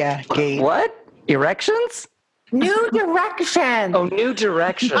 Yeah, gay. What? Erections? New Direction. Oh, New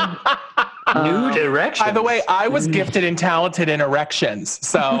Direction. New Direction. By the way, I was gifted and talented in erections.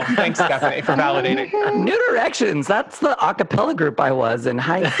 So thanks, Stephanie, for validating. New Directions. That's the a cappella group I was in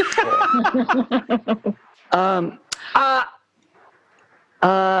high school.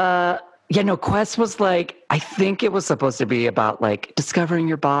 Quest was I think it was supposed to be about discovering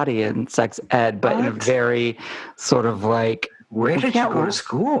your body and sex ed, but in a very sort of Where did you go to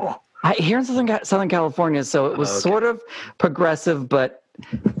school? Here in Southern California, so it was sort of progressive, but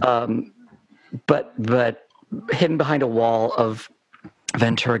hidden behind a wall of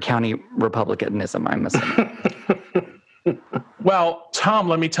Ventura County Republicanism, I'm assuming. Well, Tom,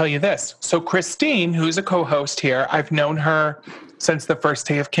 let me tell you this. So Christine, who's a co-host here, I've known her since the first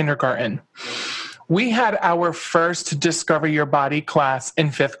day of kindergarten. We had our first Discover Your Body class in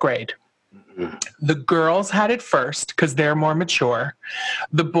 5th grade. The girls had it first because they're more mature.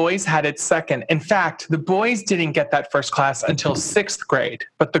 The boys had it second. In fact, the boys didn't get that first class until 6th grade,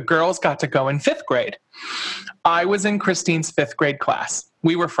 but the girls got to go in 5th grade. I was in Christine's 5th grade class.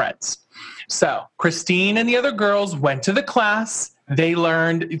 We were friends. So Christine and the other girls went to the class. They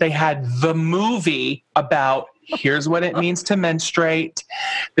learned, they had the movie about here's what it means to menstruate.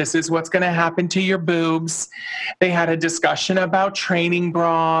 This is what's going to happen to your boobs. They had a discussion about training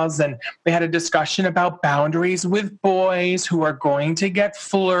bras, and they had a discussion about boundaries with boys who are going to get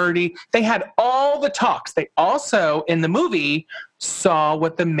flirty. They had all the talks. They also, in the movie, saw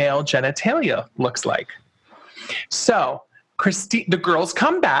what the male genitalia looks like. So Christine, the girls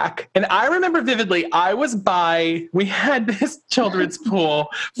come back, and I remember vividly, we had this children's pool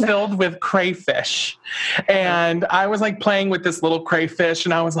filled with crayfish, and I was playing with this little crayfish,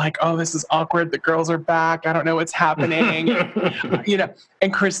 and I was like, oh, this is awkward. The girls are back. I don't know what's happening.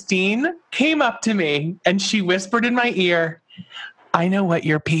 And Christine came up to me, and she whispered in my ear, I know what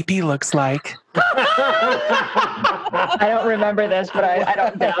your pee-pee looks like. I don't remember this, but I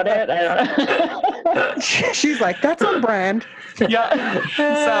don't doubt it. She's like, that's on brand. Yeah. So,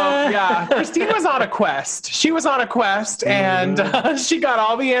 yeah, Christine was on a quest. She was on a quest, and she got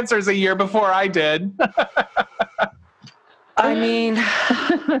all the answers a year before I did. I mean,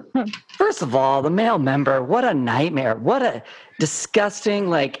 first of all, the male member, what a nightmare. What a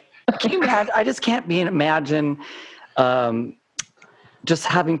disgusting, can you imagine? I just can't imagine just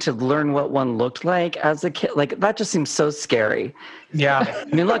having to learn what one looked like as a kid. That just seems so scary. Yeah.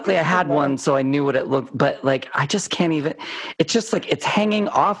 I mean, luckily I had one, so I knew what it looked, but I just can't even, it's just it's hanging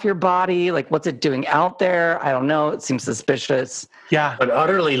off your body. What's it doing out there? I don't know. It seems suspicious. Yeah. But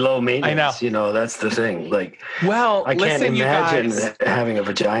utterly low maintenance. I know. That's the thing. Well, I can't listen, imagine you guys, having a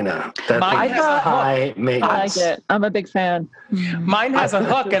vagina. That's high I maintenance. like it. I'm a big fan. Mine has a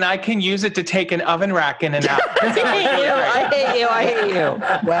hook, and I can use it to take an oven rack in and out. I hate you.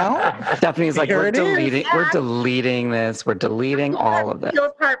 Well, Stephanie's here we're it is. deleting this. We're deleting all of this.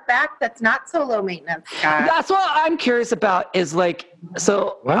 Your part back that's not so low maintenance, guys. That's what I'm curious about is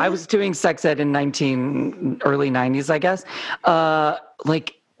so What? I was doing sex ed in early 90s, I guess.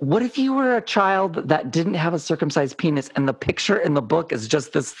 What if you were a child that didn't have a circumcised penis and the picture in the book is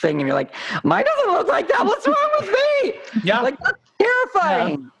just this thing and you're like, mine doesn't look like that. What's wrong with me? Yeah. That's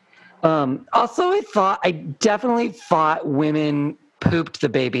terrifying. Yeah. Also, I definitely thought women pooped the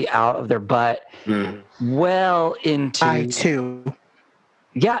baby out of their butt well into. I too.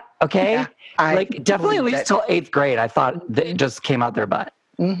 Yeah. Okay. Yeah, I definitely at believe least that. till 8th grade, I thought that it just came out their butt.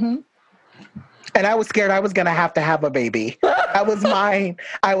 Mm-hmm. And I was scared I was going to have a baby. That was mine.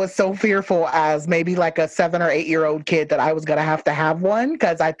 I was so fearful as maybe a 7 or 8 year old kid that I was going to have one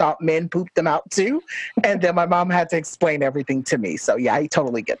because I thought men pooped them out too. And then my mom had to explain everything to me. So yeah, I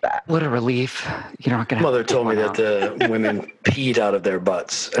totally get that. What a relief. You're not going to Mother told me that the women peed out of their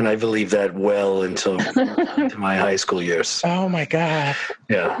butts, and I believed that well into my high school years. Oh my God.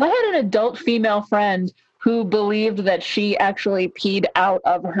 Yeah. I had an adult female friend who believed that she actually peed out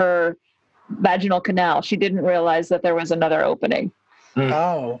of her vaginal canal. She didn't realize that there was another opening.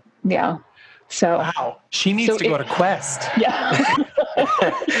 Oh. Yeah. So Wow. She needs to go to Quest. yeah.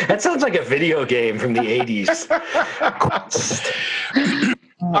 That sounds like a video game from the 80s.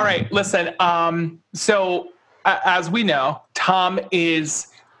 All right, listen. So as we know, Tom is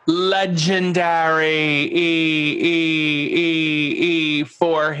legendary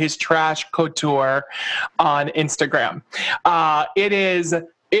for his trash couture on Instagram. It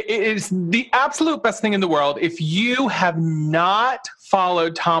is the absolute best thing in the world. If you have not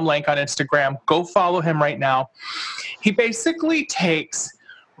followed Tom Lenk on Instagram, go follow him right now. He basically takes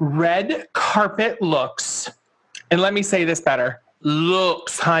red carpet looks, and let me say this better.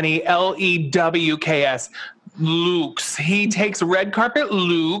 Looks, honey, Lewks, looks. He takes red carpet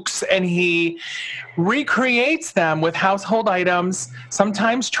looks and he recreates them with household items,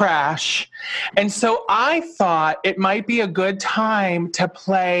 sometimes trash. And so I thought it might be a good time to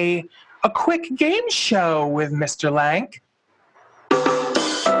play a quick game show with Mr. Lenk.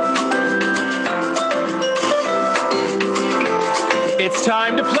 It's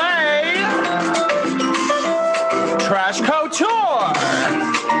time to play Trash Couture,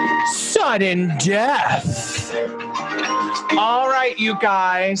 Sudden Death. All right, you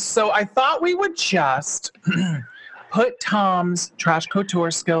guys. So I thought we would just put Tom's Trash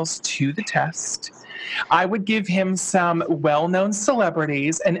Couture skills to the test. I would give him some well-known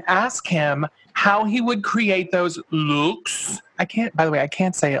celebrities and ask him how he would create those looks. By the way, I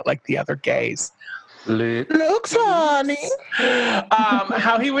can't say it like the other gays. Looks, honey.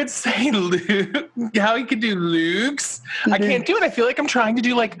 How he would say Luke, how he could do Luke's. I can't do it. I feel like I'm trying to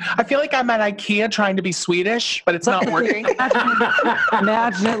do I feel like I'm at IKEA trying to be Swedish, but it's not working.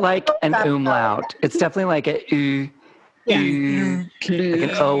 Imagine it like an umlaut. It's definitely like a u, like an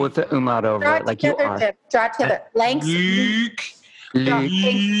O with the umlaut over it, like you are. Draw together. Lengths. Luke.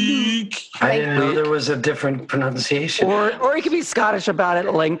 Luke. I didn't know there was a different pronunciation. Or you could be Scottish about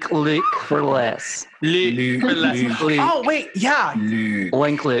it, Luke for less. Luke. Oh, wait, yeah.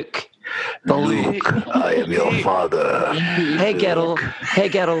 Luke. The Luke. I am your father. Hey,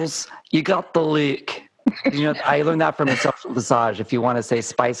 Gettles, you got the Luke. You know, I learned that from a social massage. If you want to say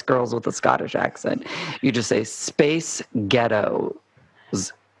Spice Girls with a Scottish accent, you just say Space Ghettos.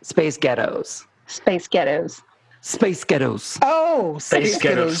 Space Ghettos. Space Ghettos. Space Ghettos. Oh, Space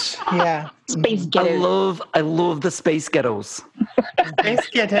Ghettos. Yeah. Space Ghettos. I love the Space Ghettos. Space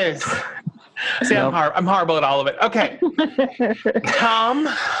Ghettos. See, Nope. I'm horrible at all of it. Okay. Tom,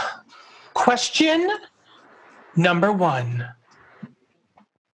 question number 1.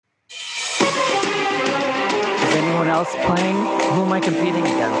 Is anyone else playing? Who am I competing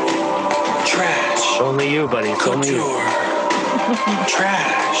against? Trash. Only you, buddy. It's only you.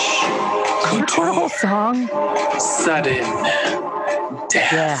 Trash. Couture. Whole song. Sudden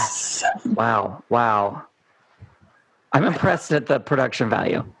death. Wow. I'm impressed at the production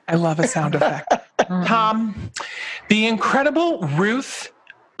value. I love a sound effect. Tom, the incredible Ruth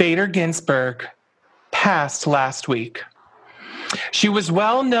Bader Ginsburg passed last week. She was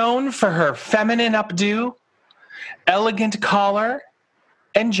well known for her feminine updo, elegant collar,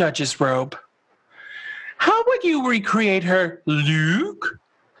 and judge's robe. How would you recreate her look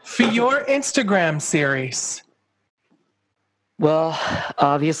for your Instagram series? Well,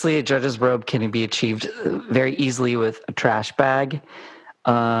 obviously, a judge's robe can be achieved very easily with a trash bag.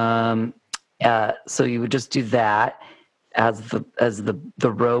 So you would just do that as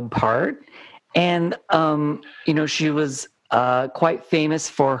the robe part, and she was quite famous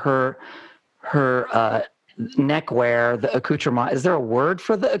for her neckwear, the accoutrement. Is there a word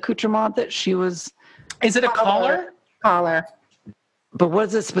for the accoutrement that she was? Is it a collar? Collar. But what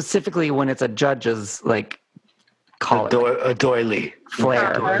is it specifically when it's a judge's collar? A doily.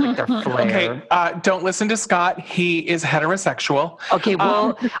 Flare. Their flare. Okay, don't listen to Scott. He is heterosexual. Okay,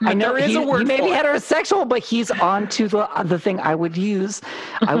 well, I know there is a word he may for be it. heterosexual, but he's on to the thing I would use.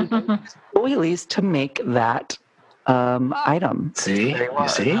 I would use doilies to make that item. See? You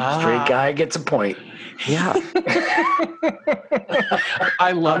see? Straight guy gets a point. Yeah.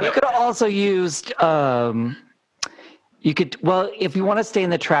 I love You it. could have also used, if you want to stay in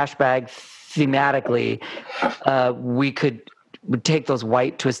the trash bag thematically, we'd take those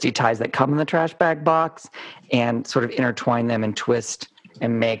white twisty ties that come in the trash bag box and sort of intertwine them and twist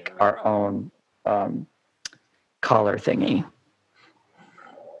and make our own collar thingy.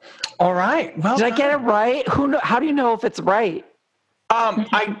 All right. Well, Did I get it right? How do you know if it's right?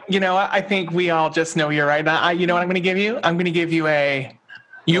 I think we all just know you're right. You know what I'm going to give you? I'm going to give you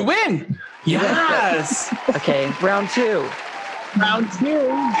you win. Yes. Okay, round 2.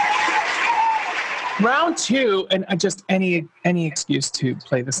 Round 2, and just any excuse to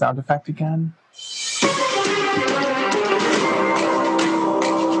play the sound effect again.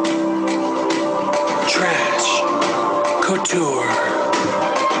 Trash Couture.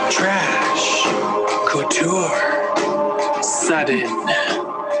 Trash. Couture. Sudden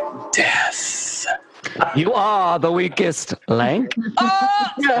death. You are the weakest link.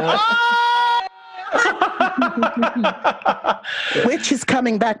 Which is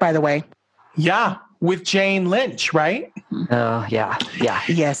coming back, by the way. Yeah, with Jane Lynch, right? Oh, yeah.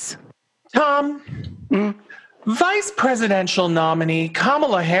 Yes. Tom, Vice presidential nominee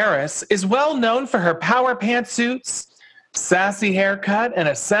Kamala Harris is well known for her power pantsuits, sassy haircut, and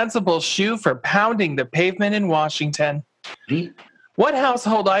a sensible shoe for pounding the pavement in Washington. What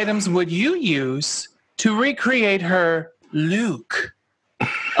household items would you use to recreate her look?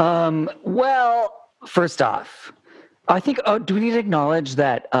 Well, first off, I think. Do we need to acknowledge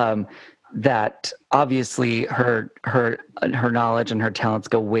that that obviously her knowledge and her talents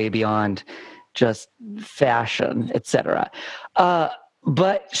go way beyond just fashion, etc.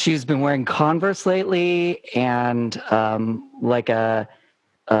 But she's been wearing Converse lately, and like a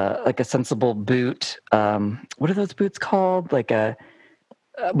sensible boot. What are those boots called? Like a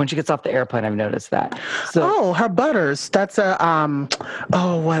when she gets off the airplane, I've noticed that. So, her butters. That's a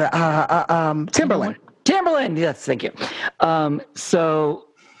Timberland. Timberland. Yes, thank you. So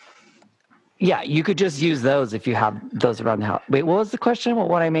yeah, you could just use those if you have those around the house. Wait, what was the question? What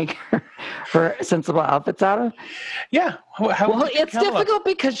would I make her sensible outfits out of? Yeah. Well, it's difficult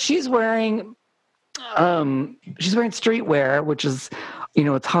because she's wearing streetwear, which is,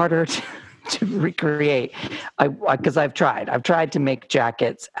 it's harder to recreate. Because I've tried to make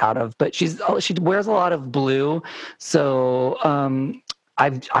jackets out of, but she wears a lot of blue. So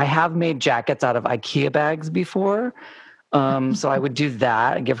I have made jackets out of IKEA bags before. So I would do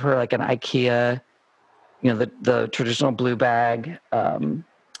that and give her like an IKEA, the traditional blue bag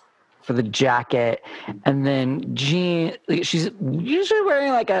for the jacket. And then she's usually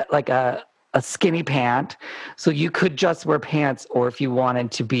wearing like a skinny pant. So you could just wear pants, or if you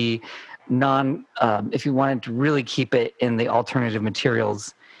wanted to be if you wanted to really keep it in the alternative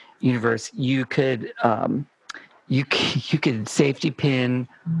materials universe, you could safety pin.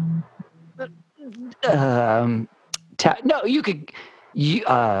 You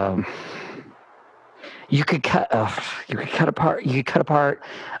could cut apart.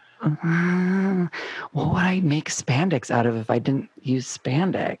 What would I make spandex out of if I didn't use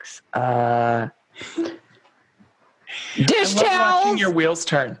spandex? Dish towels. Watching your wheels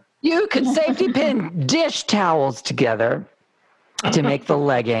turn. You could safety pin dish towels together to make the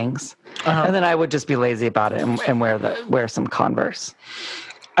leggings, and then I would just be lazy about it and wear some Converse.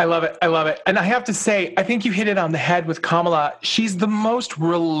 I love it. And I have to say, I think you hit it on the head with Kamala. She's the most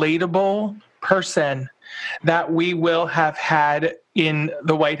relatable person that we will have had in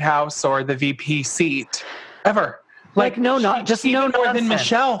the White House or the VP seat ever. More than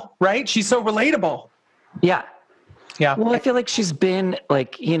Michelle, right? She's so relatable. Yeah. Yeah. Well, I feel like she's been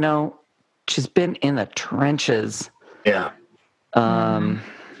she's been in the trenches. Yeah. And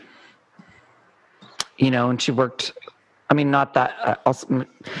she worked. I mean, not that. Also,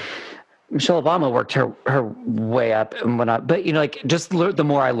 Michelle Obama worked her way up and whatnot. But the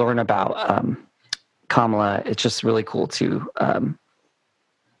more I learn about Kamala, it's just really cool to. I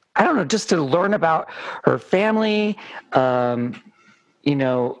don't know, just to learn about her family.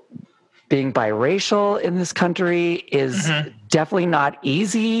 Being biracial in this country is definitely not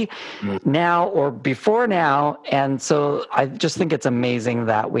easy now or before now. And so I just think it's amazing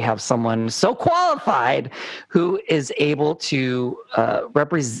that we have someone so qualified who is able to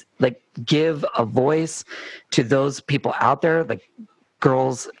give a voice to those people out there. Like,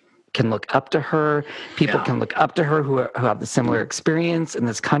 girls can look up to her. People can look up to her who have the similar experience in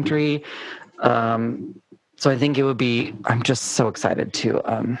this country. So I think it would be, I'm just so excited to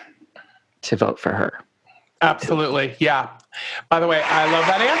vote for her. Absolutely. Yeah. By the way, I love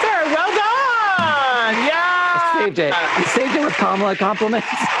that answer. Well done. Yeah. I saved it. I saved it with Kamala compliments.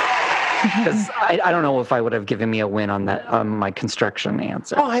 Because I don't know if I would have given me a win on that, my construction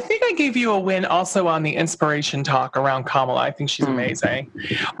answer. Oh, I think I gave you a win also on the inspiration talk around Kamala. I think she's amazing.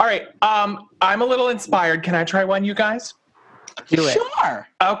 All right. I'm a little inspired. Can I try one, you guys? Do it. Sure.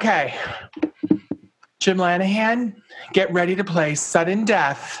 Okay. Jim Lanahan, get ready to play Sudden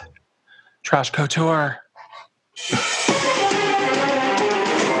Death. Trash Couture.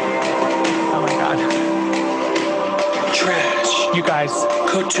 Oh my God. Trash. You guys.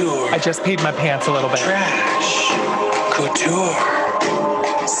 Couture. I just peed my pants a little bit. Trash.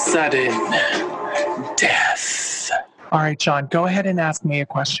 Couture. Sudden death. All right, John, go ahead and ask me a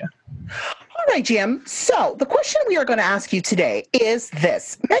question. All right, Jim. So the question we are going to ask you today is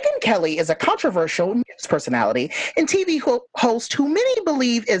this. Megyn Kelly is a controversial news personality and TV host who many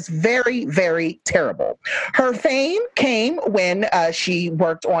believe is very, very terrible. Her fame came when she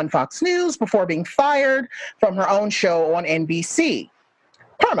worked on Fox News before being fired from her own show on NBC.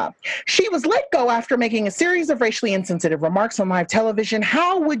 Parma. She was let go after making a series of racially insensitive remarks on live television.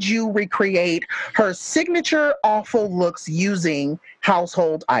 How would you recreate her signature awful looks using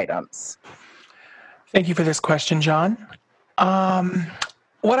household items? Thank you for this question, John.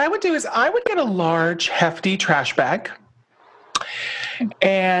 What I would do is I would get a large, hefty trash bag,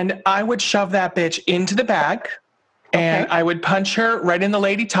 and I would shove that bitch into the bag, and I would punch her right in the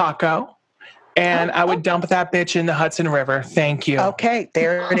lady taco, and I would dump that bitch in the Hudson River. Thank you. Okay,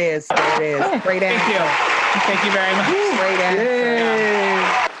 there it is. There it is. Great answer. Thank you. Thank you very much. Great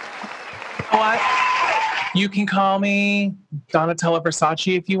answer. You know what? You can call me Donatella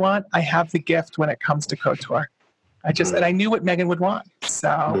Versace if you want. I have the gift when it comes to couture. And I knew what Megyn would want.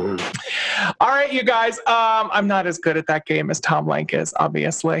 So, all right, you guys. I'm not as good at that game as Tom Lenk is,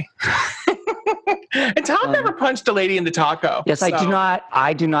 obviously. And Tom never punched a lady in the taco. Yes, so.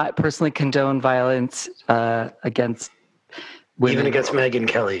 I do not personally condone violence against women. Even against Megyn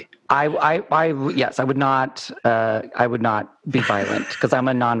Kelly. Yes, I would not be violent because I'm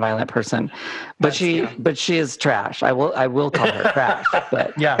a non-violent person. But she is trash. I will call her trash.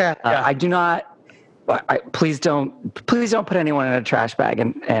 But I do not. Please don't put anyone in a trash bag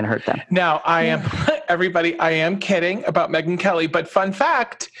and hurt them. Now, I am kidding about Megyn Kelly, but fun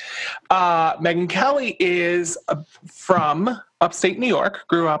fact, Megyn Kelly is from upstate New York,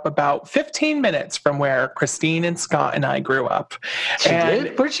 grew up about 15 minutes from where Christine and Scott and I grew up. She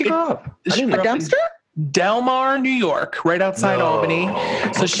did? Where'd she grow up? Dempster? Delmar, New York, right outside Albany.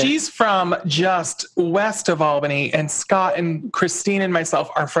 So she's from just west of Albany, and Scott and Christine and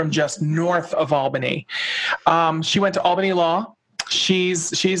myself are from just north of Albany. She went to Albany Law.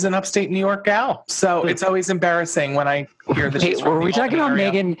 She's an upstate New York gal. So it's always embarrassing when I hear that she's from were we talking about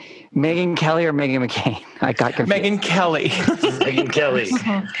area. Megyn Kelly or Meghan McCain? I got confused. Megyn Kelly. Megyn Kelly.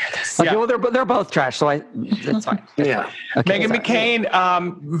 Okay, well, they're both trash, so it's fine. Yeah. Okay, Meghan McCain,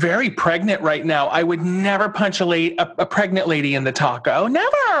 very pregnant right now. I would never punch a pregnant lady in the taco.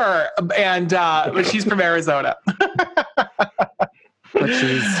 Never. And but she's from Arizona. But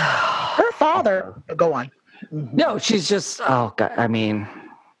she's Her father. Go on. no, she's just. Oh God, I mean,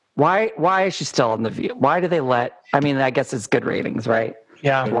 why is she still on The View? Why do they let? I mean, I guess it's good ratings, right?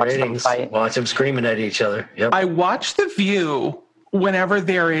 Yeah. Ratings. Watch them screaming at each other. Yep. I watch The View whenever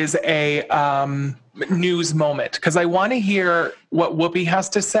there is a news moment because I want to hear what Whoopi has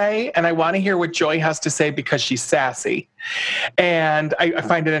to say and I want to hear what Joy has to say because she's sassy. And I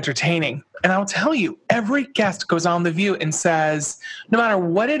find it entertaining. And I'll tell you, every guest goes on The View and says, no matter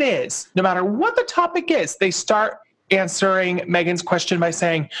what it is, no matter what the topic is, they start answering Megyn's question by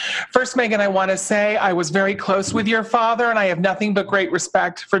saying, first, Megyn, I want to say I was very close with your father and I have nothing but great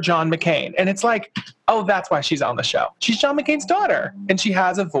respect for John McCain. And it's like, oh, that's why she's on the show. She's John McCain's daughter and she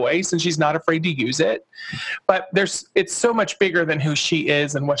has a voice and she's not afraid to use it. But it's so much bigger than who she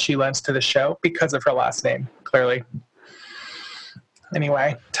is and what she lends to the show because of her last name, clearly.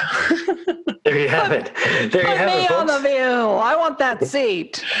 Anyway. There you have it. There you have it, Put me on folks. The View. I want that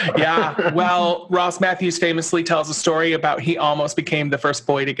seat. Yeah. Well, Ross Matthews famously tells a story about he almost became the first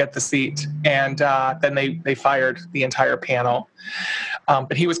boy to get the seat. And then they fired the entire panel.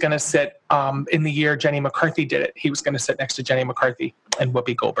 But he was going to sit in the year Jenny McCarthy did it. He was going to sit next to Jenny McCarthy and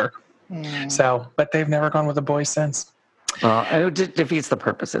Whoopi Goldberg. So, but they've never gone with a boy since. Well, it defeats the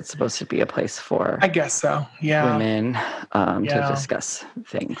purpose. It's supposed to be a place for I guess so. Yeah. women to discuss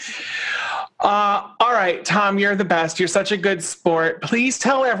things. All right, Tom, you're the best. You're such a good sport. Please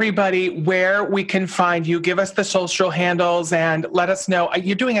tell everybody where we can find you. Give us the social handles and let us know.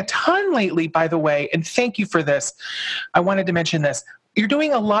 You're doing a ton lately, by the way, and thank you for this. I wanted to mention this. You're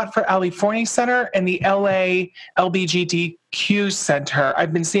doing a lot for Ali Forney Center and the LA LBGTQ Center.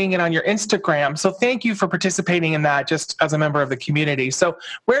 I've been seeing it on your Instagram. So thank you for participating in that just as a member of the community. So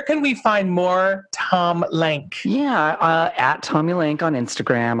where can we find more Tom Lenk? Yeah, at Tommy Lenk on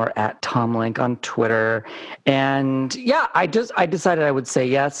Instagram or at Tom Lenk on Twitter. And yeah, I decided I would say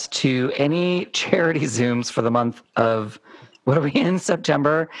yes to any charity Zooms for the month of what are we in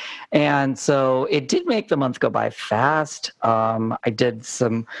September? And so it did make the month go by fast. I did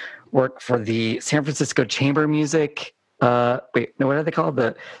some work for the San Francisco Chamber Music. What are they called?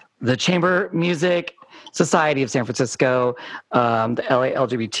 The Chamber Music Society of San Francisco, the LA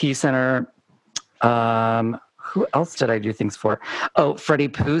LGBT Center. who else did I do things for? Oh, Freddie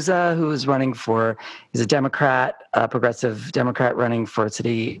Puza, who is running for, he's a Democrat, a progressive Democrat running for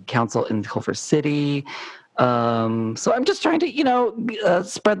city council in Culver City. So I'm just trying to,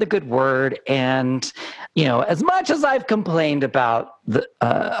 spread the good word. And, as much as I've complained about the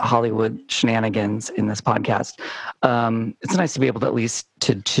Hollywood shenanigans in this podcast, it's nice to be able to at least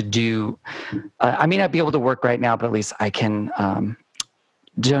to do, I may not be able to work right now, but at least I can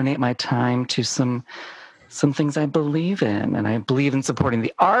donate my time to some things I believe in. And I believe in supporting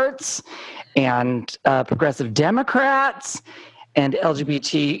the arts and progressive Democrats and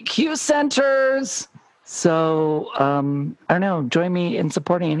LGBTQ centers. So, I don't know, join me in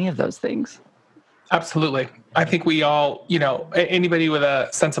supporting any of those things. Absolutely. I think we all, anybody with a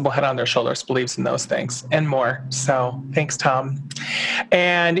sensible head on their shoulders believes in those things and more. So thanks, Tom.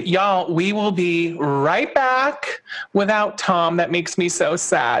 And y'all, we will be right back without Tom. That makes me so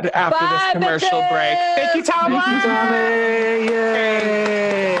sad after this commercial break. Thank you, Tom. Thank you, Tommy.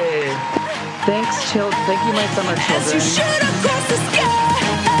 Yay. Thanks, Thank you, my summer children. As you shoot across the sky.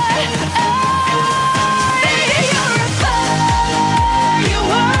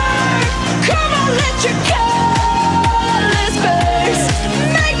 Let your careless face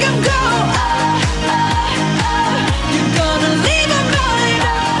make them go, you're gonna leave them blind,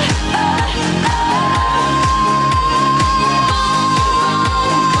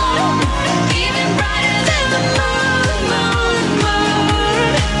 even brighter than the moon, boom,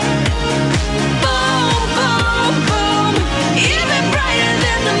 boom, boom, even brighter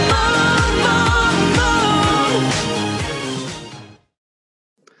than the moon.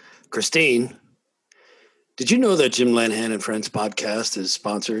 Christine, did you know that Jim Lanahan and Friends podcast is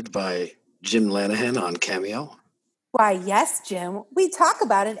sponsored by Jim Lanahan on Cameo? Why, yes, Jim. We talk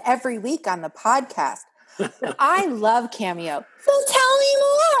about it every week on the podcast. But I love Cameo. So tell me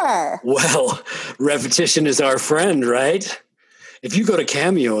more. Well, repetition is our friend, right? If you go to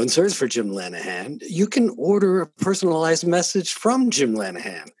Cameo and search for Jim Lanahan, you can order a personalized message from Jim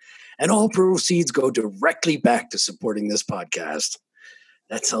Lanahan, and all proceeds go directly back to supporting this podcast.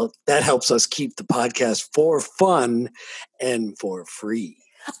 That helps us keep the podcast for fun and for free.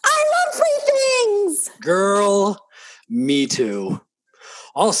 I love free things. Girl, me too.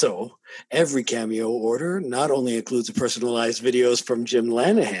 Also, every Cameo order not only includes personalized videos from Jim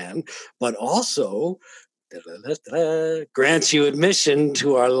Lanahan, but also grants you admission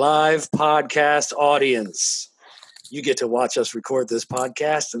to our live podcast audience. You get to watch us record this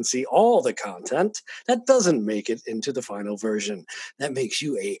podcast and see all the content that doesn't make it into the final version. That makes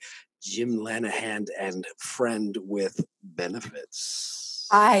you a Jim Lanahan and friend with benefits.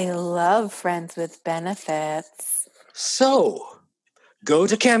 I love friends with benefits. So, go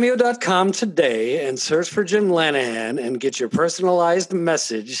to Cameo.com today and search for Jim Lanahan and get your personalized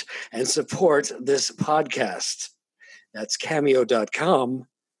message and support this podcast. That's Cameo.com.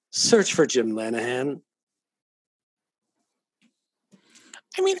 Search for Jim Lanahan.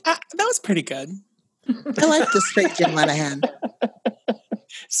 I mean, that was pretty good. I like the straight Jim Lanahan.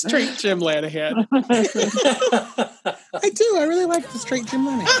 Straight Jim Lanahan. I do. I really like the straight Jim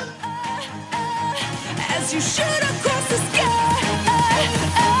Lanahan. As you shoot across the sky,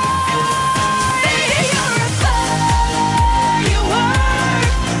 you're a firework.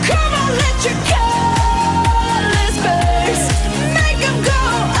 Come on, let your careless face make them go.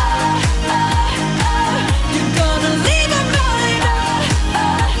 You're gonna leave them blind.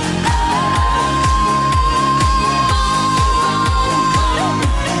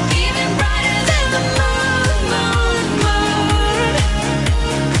 Even brighter than the moon.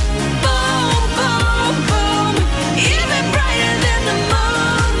 Boom, boom, boom. Even brighter than the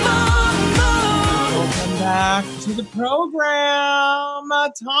moon. Welcome back to the program.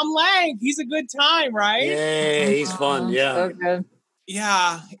 Tom Lang. He's a good time, right? Yeah, he's fun. Yeah. So good.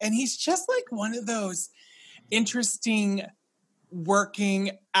 Yeah. And he's just like one of those interesting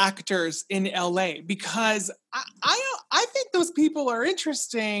working actors in LA because I think those people are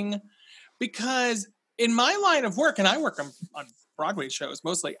interesting because in my line of work, and I work on Broadway shows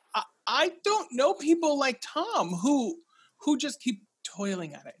mostly, I don't know people like Tom who just keep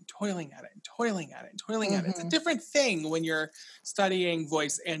toiling at it and toiling at it and toiling at it and toiling at it. It's a different thing when you're studying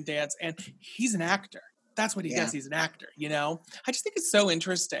voice and dance, and he's an actor. That's what he does. He's an actor, I just think it's so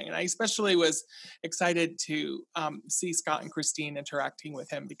interesting. And I especially was excited to see Scott and Christine interacting with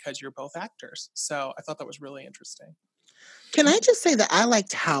him because you're both actors. So I thought that was really interesting. Can I just say that I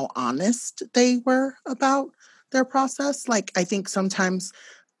liked how honest they were about their process? Like, I think sometimes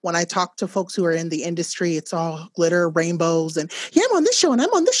when I talk to folks who are in the industry, it's all glitter, rainbows, and yeah, I'm on this show and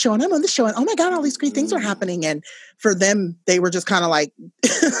I'm on this show and I'm on this show. And oh my God, all these great things are happening. And for them, they were just kind of like,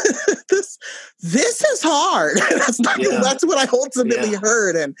 this is hard. That's what I ultimately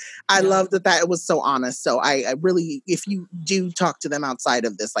heard. And I love that it was so honest. So I really, if you do talk to them outside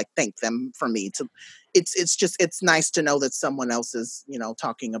of this, like thank them for me to, it's nice to know that someone else is,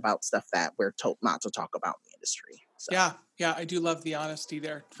 talking about stuff that we're told not to talk about in the industry. So. Yeah, I do love the honesty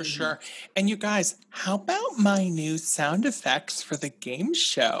there for sure. And you guys, how about my new sound effects for the game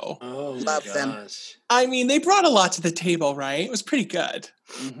show? Oh, love them. I mean, they brought a lot to the table, right? It was pretty good.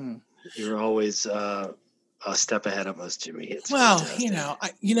 Mm-hmm. You're always a step ahead of us, Jimmy. It's well,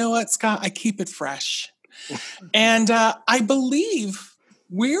 fantastic. you know what, Scott? I keep it fresh. And I believe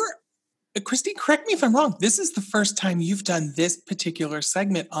Christine, correct me if I'm wrong. This is the first time you've done this particular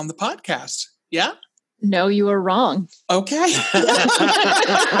segment on the podcast. Yeah? No, you were wrong. Okay.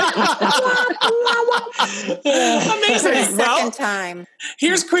 Amazing. Second time.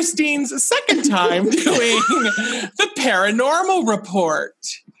 Here's Christine's second time doing the paranormal report.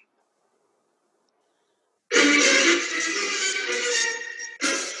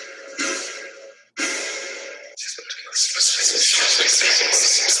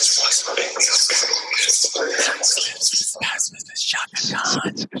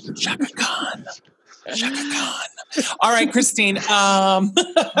 Shaka Khan. All right, Christine,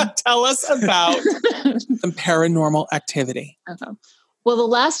 tell us about some paranormal activity. Uh-huh. Well, the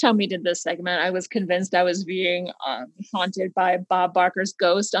last time we did this segment, I was convinced I was being haunted by Bob Barker's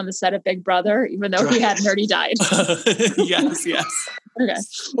ghost on the set of Big Brother, even though he hadn't already died. Yes. Okay.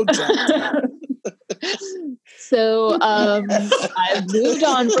 So I've moved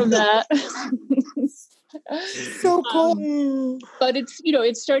on from that. So cool. But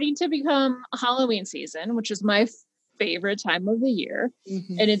it's starting to become Halloween season, which is my favorite time of the year.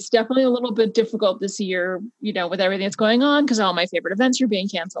 Mm-hmm. And it's definitely a little bit difficult this year, with everything that's going on, because all my favorite events are being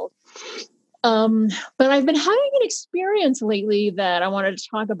canceled. But I've been having an experience lately that I wanted to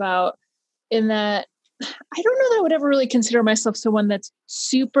talk about, in that I don't know that I would ever really consider myself someone that's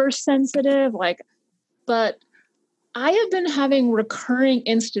super sensitive, but I have been having recurring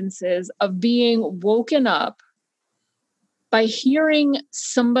instances of being woken up by hearing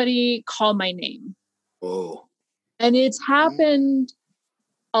somebody call my name. Oh. And it's happened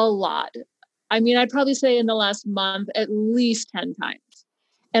a lot. I mean, I'd probably say in the last month, at least 10 times.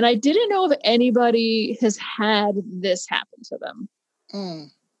 And I didn't know if anybody has had this happen to them.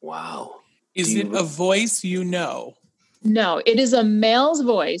 Wow. Is it a voice you know? No, it is a male's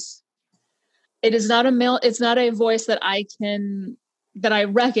voice. It is not a male. It's not a voice that that I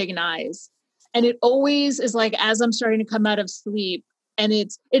recognize. And it always is like, as I'm starting to come out of sleep, and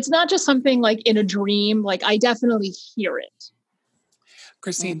it's not just something like in a dream, like I definitely hear it.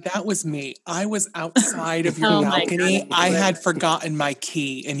 Christine, that was me. I was outside of your balcony. I had forgotten my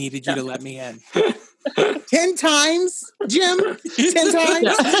key and needed you to let me in. 10 times, Jim? 10 times?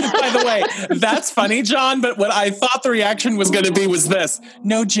 By the way, that's funny, John, but what I thought the reaction was going to be was this.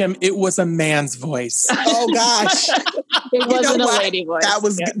 No, Jim, it was a man's voice. Oh, gosh. It wasn't a lady voice.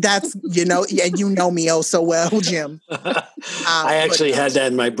 That's you know me oh so well, Jim. I actually had that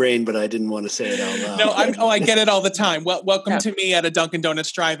in my brain, but I didn't want to say it out loud. No, I get it all the time. Well, welcome to me at a Dunkin'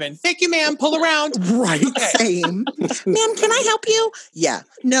 Donuts drive-in. Thank you, ma'am. Pull around. Right. Same. Ma'am, can I help you? Yeah.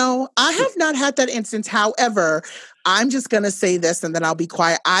 No, I have not had that instance. However, I'm just going to say this and then I'll be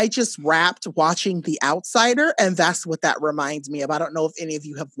quiet. I just wrapped watching The Outsider, and that's what that reminds me of. I don't know if any of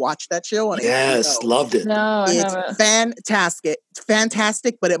you have watched that show. Yes, loved it. No, it's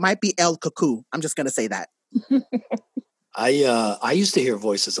fantastic, but it might be El Cuckoo. I'm just going to say that. I used to hear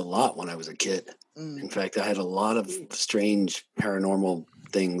voices a lot when I was a kid. In fact, I had a lot of strange paranormal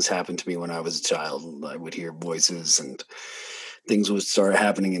things happen to me when I was a child. I would hear voices and things would start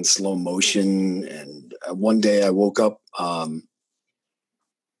happening in slow motion. And one day I woke up. I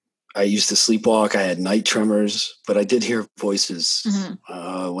used to sleepwalk. I had night tremors, but I did hear voices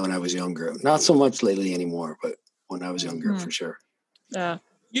when I was younger. Not so much lately anymore, but when I was younger, for sure. Yeah.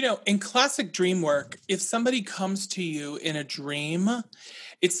 In classic dream work, if somebody comes to you in a dream,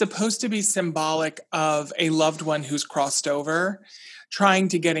 it's supposed to be symbolic of a loved one who's crossed over, trying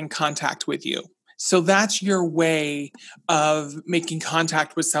to get in contact with you. So that's your way of making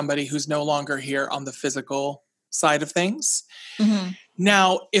contact with somebody who's no longer here on the physical side of things. Mm-hmm.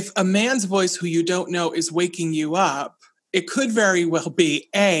 Now, if a man's voice who you don't know is waking you up, it could very well be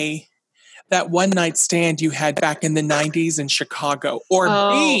that one night stand you had back in the 90s in Chicago, or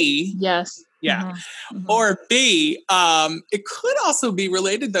B, yes. Yeah. Mm-hmm. Or B, it could also be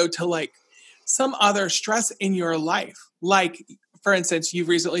related though to like some other stress in your life. Like, for instance, you've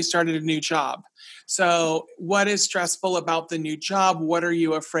recently started a new job. So what is stressful about the new job? What are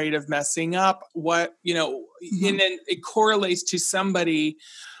you afraid of messing up? What, and then it correlates to somebody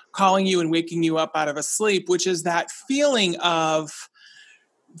calling you and waking you up out of a sleep, which is that feeling of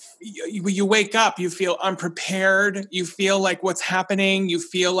you wake up, you feel unprepared, you feel like what's happening, you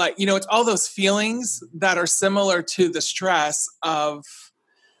feel like, it's all those feelings that are similar to the stress of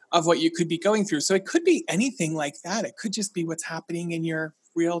what you could be going through. So it could be anything like that. It could just be what's happening in your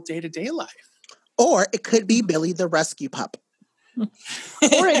real day-to-day life. Or it could be Billy the rescue pup. or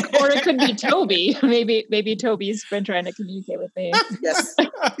it could be Toby. Maybe Toby's been trying to communicate with me. Yes,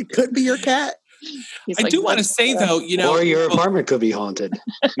 it could be your cat. I do want to say though, or your apartment could be haunted.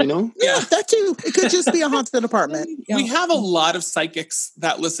 Yeah, that too. It could just be a haunted apartment. We have a lot of psychics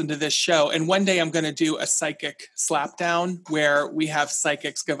that listen to this show, and one day I'm going to do a psychic slapdown where we have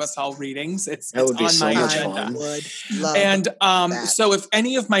psychics give us all readings. It's would be on so my much agenda. fun. And so if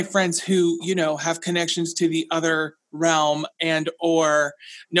any of my friends who have connections to the other realm and or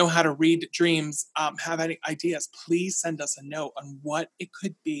know how to read dreams, have any ideas, please send us a note on what it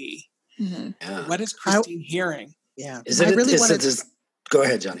could be. Mm-hmm. Yeah. What is Christine hearing? Yeah. Go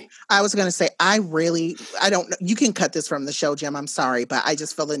ahead, Johnny. I was going to say, I don't know. You can cut this from the show, Jim. I'm sorry, but I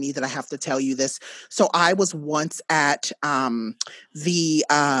just feel the need that I have to tell you this. So I was once at I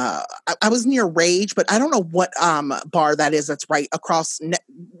was near Rage, but I don't know what bar that is. That's right across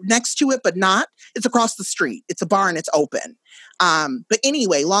next to it, but not. It's across the street. It's a bar and it's open. But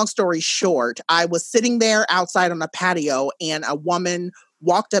anyway, long story short, I was sitting there outside on a patio and a woman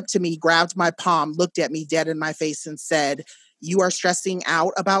walked up to me, grabbed my palm, looked at me dead in my face and said, "You are stressing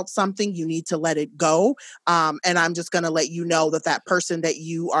out about something. You need to let it go. And I'm just going to let you know that person that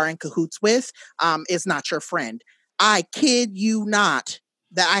you are in cahoots with is not your friend." I kid you not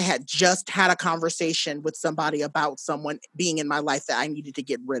that I had just had a conversation with somebody about someone being in my life that I needed to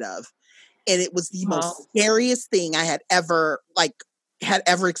get rid of. And it was the most scariest thing I had ever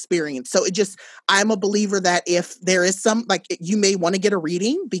experienced. So I'm a believer that if there is you may want to get a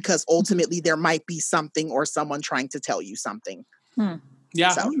reading because ultimately there might be something or someone trying to tell you something. Yeah.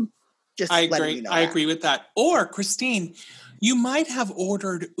 So I agree. I agree with that. Or Christine, you might have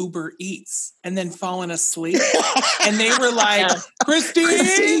ordered Uber Eats and then fallen asleep. And they were like,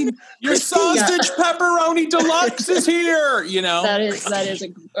 Christine, your sausage pepperoni deluxe is here. That is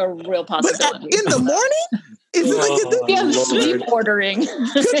a real possibility. But in the morning? Is it sleep ordering? Is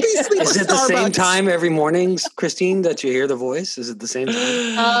it the same time every morning, Christine, that you hear the voice? Is it the same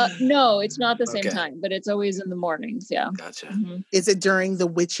time? No, it's not the same time, but it's always in the mornings. Yeah. Gotcha. Mm-hmm. Is it during the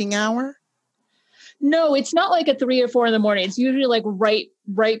witching hour? No, it's not like at 3 or 4 in the morning. It's usually like right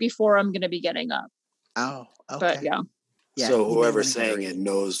before I'm going to be getting up. Oh, okay. But yeah. So whoever's saying it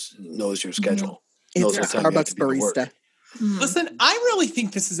knows your schedule. Mm-hmm. Knows It's a what time you have Starbucks to be to work. barista. Listen, I really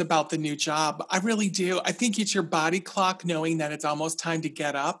think this is about the new job. I really do. I think it's your body clock knowing that it's almost time to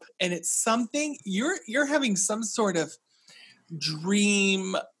get up, and it's something you're having some sort of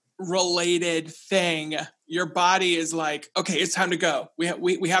dream related thing. Your body is like, okay, it's time to go. We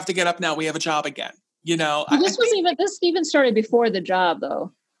have to get up now. We have a job again. Well, this even started before the job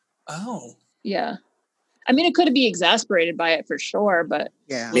though. Oh. Yeah. I mean, it could be exasperated by it for sure, but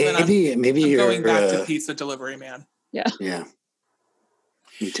yeah. Maybe I'm you're going back to pizza delivery man. Yeah. Yeah.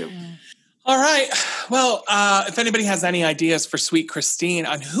 Me too. All right. Well, if anybody has any ideas for sweet Christine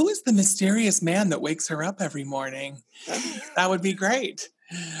on who is the mysterious man that wakes her up every morning, that would be great.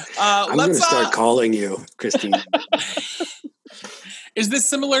 I'm going to start calling you, Christine. Is this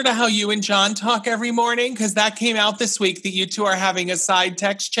similar to how you and John talk every morning? Because that came out this week that you two are having a side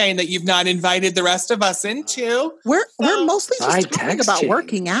text chain that you've not invited the rest of us into. We're mostly just talking text about chain.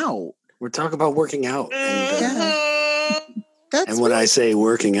 working out. We're talking about working out. That's And when I say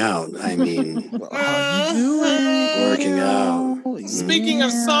working out, I mean working out. Speaking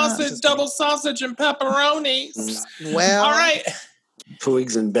of sausage, double sausage and pepperonis. Well, all right.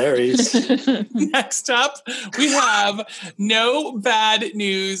 Twigs and berries. Next up, we have No Bad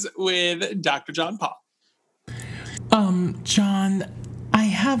News with Dr. John Paul. John, I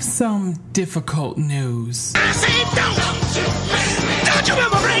have some difficult news. I say don't you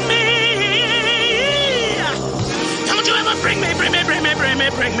ever bring me. Don't you ever bring me.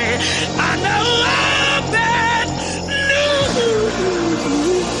 I know bad news.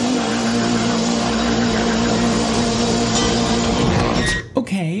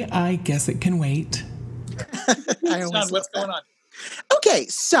 Okay, I guess it can wait. What's going on? Okay,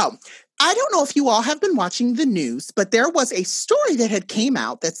 so I don't know if you all have been watching the news, but there was a story that had came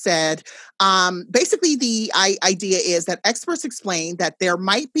out that said Basically, the idea is that experts explain that there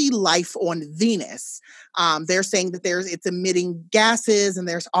might be life on Venus. They're saying that it's emitting gases and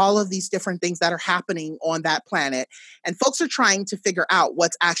there's all of these different things that are happening on that planet. And folks are trying to figure out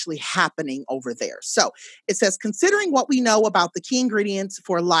what's actually happening over there. So it says, considering what we know about the key ingredients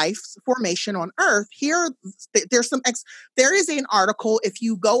for life's formation on Earth, there is an article. If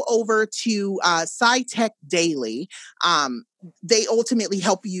you go over to SciTech Daily, they ultimately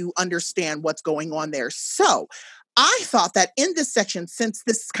help you understand what's going on there. So I thought that in this section, since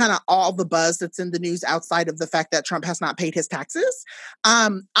this is kind of all the buzz that's in the news outside of the fact that Trump has not paid his taxes,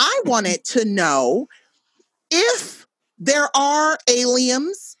 I wanted to know if there are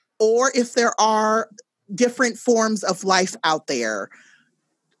aliens or if there are different forms of life out there.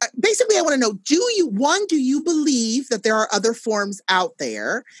 Basically, I want to know, do you believe that there are other forms out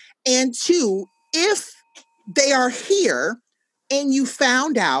there? And two, if they are here and you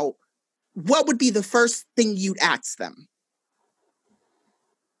found out, what would be the first thing you'd ask them?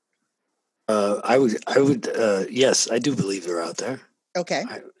 I would, yes, I do believe they're out there. Okay.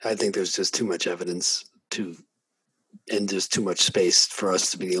 I think there's just too much evidence and there's too much space for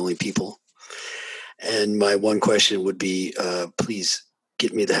us to be the only people. And my one question would be, please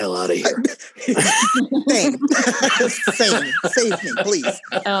get me the hell out of here. Same. Save me, please.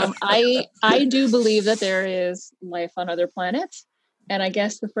 I do believe that there is life on other planets. And I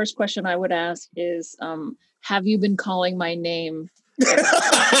guess the first question I would ask is, have you been calling my name for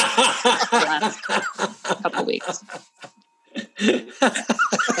the last couple weeks?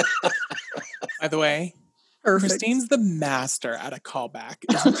 By the way, Perfect. Christine's the master at a callback.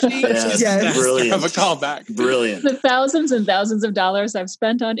 Isn't she? Yeah, She's the master brilliant. of a callback. Brilliant. The thousands and thousands of dollars I've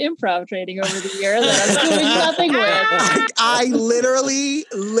spent on improv training over the year that I'm doing nothing with. I literally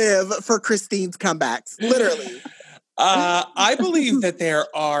live for Christine's comebacks. Literally. I believe that there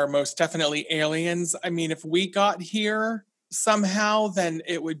are most definitely aliens. I mean, if we got here somehow, then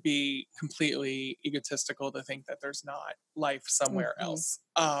it would be completely egotistical to think that there's not life somewhere else.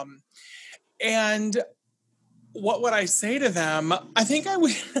 And what would I say to them? I think I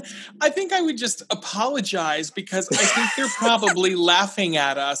would just apologize, because I think they're probably laughing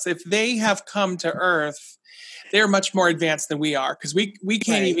at us. If they have come to Earth, they're much more advanced than we are, because we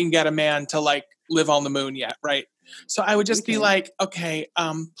can't even get a man to like live on the moon yet, right? So I would just be like, okay,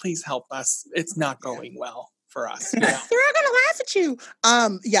 please help us. It's not going well for us. You know? They're all gonna laugh at you.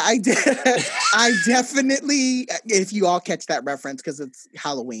 Yeah, I did. I definitely, if you all catch that reference, because it's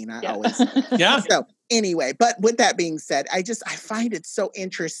Halloween, I always. Yeah. So anyway, but with that being said, I find it so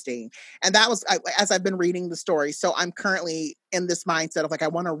interesting. And that was, as I've been reading the story, so I'm currently in this mindset of like, I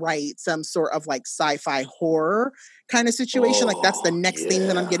want to write some sort of like sci-fi horror kind of situation. Like that's the next thing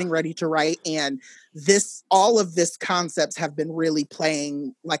that I'm getting ready to write. And all of this concepts have been really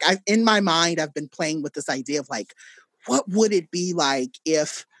playing, like in my mind, I've been playing with this idea of like, what would it be like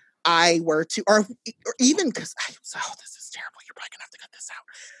if I were to, or even because this is terrible. You're probably gonna have to cut this out.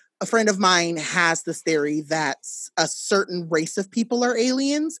 A friend of mine has this theory that a certain race of people are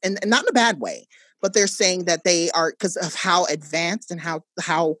aliens, and not in a bad way, but they're saying that they are, because of how advanced and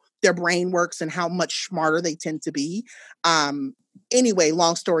how their brain works and how much smarter they tend to be. Anyway,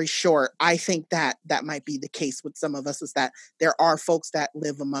 long story short, I think that might be the case with some of us, is that there are folks that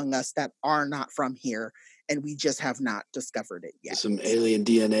live among us that are not from here, and we just have not discovered it yet. Some alien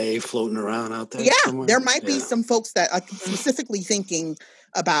DNA floating around out there. Yeah, somewhere. there might be some folks that are specifically thinking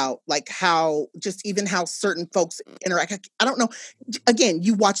about like how certain folks interact. I don't know. Again,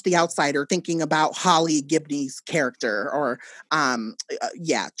 you watch The Outsider, thinking about Holly Gibney's character, or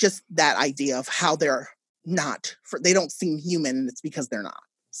just that idea of how they're not, they don't seem human, and it's because they're not.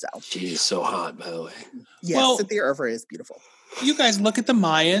 So she's so hot, by the way. Yes, Well, Cynthia Erivo is beautiful. You guys look at the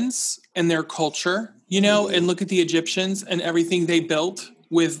Mayans and their culture, and look at the Egyptians and everything they built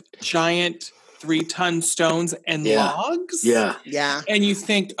with giant 3-ton stones and logs. Yeah. Yeah. And you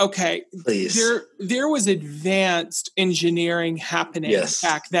think, okay, please. There was advanced engineering happening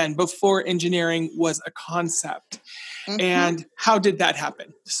back then, before engineering was a concept. Mm-hmm. And how did that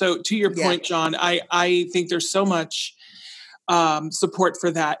happen? So to your point, John, I think there's so much support for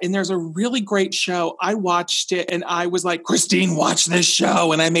that. And there's a really great show. I watched it and I was like, Christine, watch this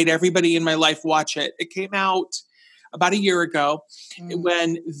show. And I made everybody in my life watch it. It came out about a year ago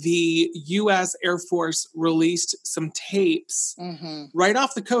when the U.S. Air Force released some tapes right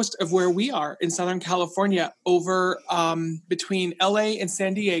off the coast of where we are in Southern California, over between L.A. and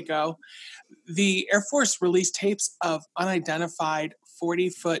San Diego. The Air Force released tapes of unidentified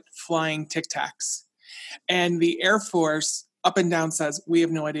 40-foot flying Tic Tacs. And the Air Force up and down says, we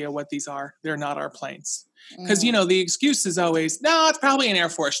have no idea what these are. They're not our planes. Because, you know, the excuse is always, no, it's probably an Air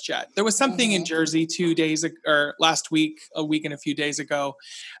Force jet. There was something in Jersey 2 days ago, or last week, a week and a few days ago,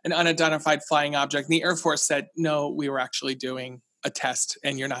 an unidentified flying object. And the Air Force said, no, we were actually doing a test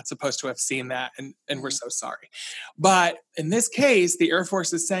and you're not supposed to have seen that. And we're so sorry. But in this case, the Air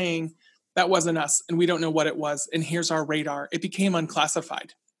Force is saying that wasn't us and we don't know what it was. And here's our radar. It became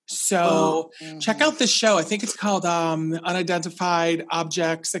unclassified. So check out this show. I think it's called Unidentified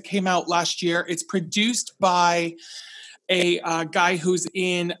Objects. It came out last year. It's produced by a guy who's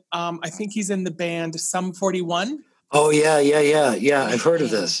in, I think he's in the band Sum 41. Oh, yeah. I've heard of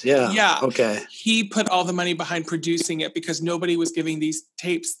this. Yeah. Yeah. Okay. He put all the money behind producing it because nobody was giving these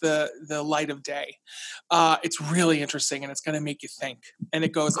tapes the light of day. It's really interesting and it's going to make you think. And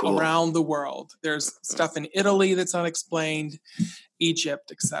it goes around the world. There's stuff in Italy that's unexplained,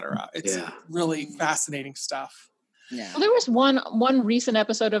 Egypt, etc. It's really fascinating stuff. Yeah. Well, there was one recent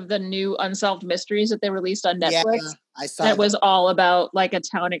episode of the new Unsolved Mysteries that they released on Netflix. Yeah, I saw that was all about like a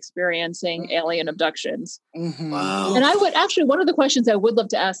town experiencing alien abductions. Wow. And I would actually, one of the questions I would love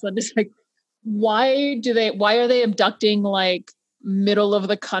to ask them is like, why are they abducting like middle of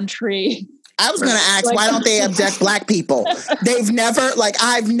the country? I was going to ask, why don't they abduct Black people? I've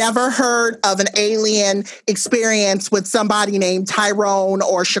never heard of an alien experience with somebody named Tyrone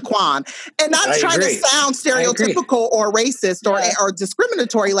or Shaquan. And not trying to sound stereotypical or racist or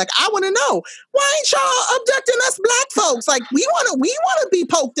discriminatory. Like, I want to know, why ain't y'all abducting us Black folks? Like, we want to be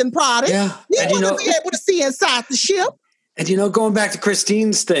poked and prodded. Yeah. We want to be able to see inside the ship. And, you know, going back to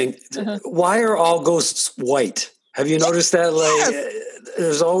Christine's thing, why are all ghosts white? Have you noticed that? Like,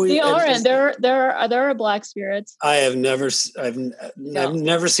 there's always there are Black spirits. I've never seen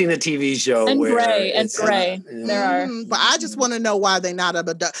a TV show and where gray. There are, but I just want to know why they're not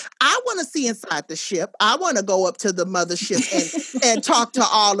abducted. I want to see inside the ship. I want to go up to the mothership and talk to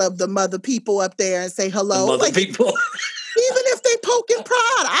all of the mother people up there and say hello. The mother people, even if they poke and prod,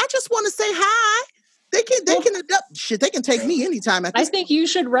 I just want to say hi. They can adopt shit. They can take me anytime. I think you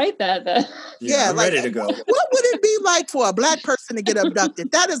should write that then. Yeah, I'm ready to go. What would it be like for a Black person to get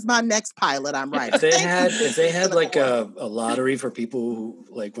abducted? That is my next pilot I'm writing. If they had like a lottery for people who,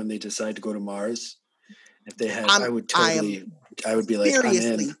 like, when they decide to go to Mars, if they had, I would be like, seriously.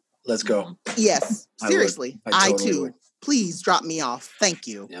 I'm in. Let's go. Yes, seriously. I too would. Please drop me off. Thank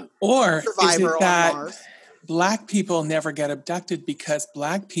you. Yeah. Or Survivor is it that on Mars. Black people never get abducted because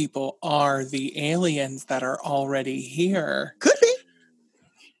Black people are the aliens that are already here? Could be.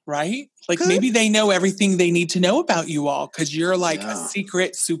 Right? Like maybe they know everything they need to know about you all because you're like a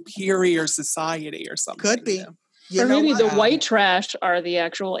secret superior society or something. Could be. Or maybe the white trash are the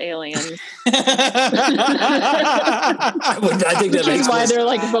actual aliens. I think that makes why they're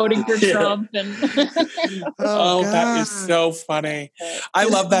like voting for Trump. And that is so funny. I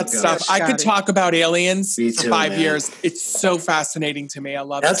love that stuff. I could talk about aliens for 5 years. It's so fascinating to me. I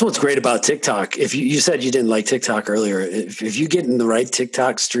love it. That's what's great about TikTok. If you said you didn't like TikTok earlier, if you get in the right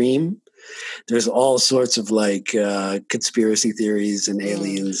TikTok stream, there's all sorts of like conspiracy theories and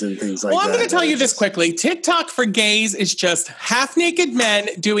aliens and things like that. Well, I'm going to tell you this quickly. TikTok for gays is just half naked men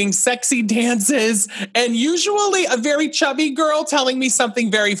doing sexy dances and usually a very chubby girl telling me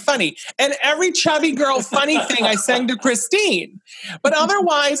something very funny. And every chubby girl funny thing I send to Christine. But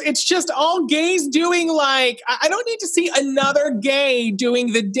otherwise, it's just all gays doing like, I don't need to see another gay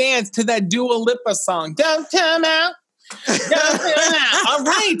doing the dance to that Dua Lipa song. Don't come out. All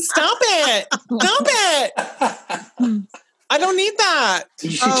right, stop it. I don't need that.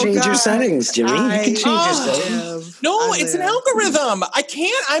 You should change your settings, Jimmy. You can change your settings. No, it's an algorithm. I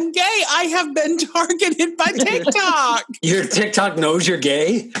can't. I'm gay. I have been targeted by TikTok. Your TikTok knows you're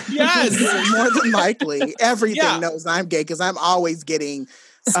gay? Yes. More than likely. Everything knows I'm gay because I'm always getting...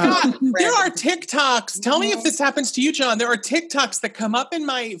 Scott, there are TikToks. Tell me if this happens to you, John. There are TikToks that come up in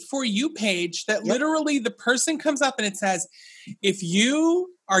my For You page that literally the person comes up and it says, if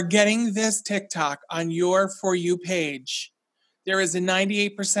you are getting this TikTok on your For You page, there is a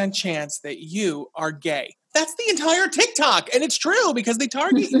 98% chance that you are gay. That's the entire TikTok. And it's true because they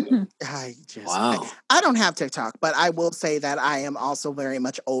target you. Wow. I don't have TikTok, but I will say that I am also very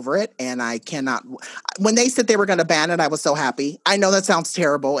much over it. And I cannot, when they said they were going to ban it, I was so happy. I know that sounds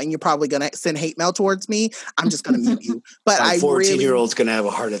terrible and you're probably going to send hate mail towards me. I'm just going to mute you. But a 14-year-old's going to have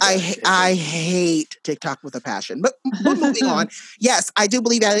a heart attack. I hate TikTok with a passion. But moving on. Yes, I do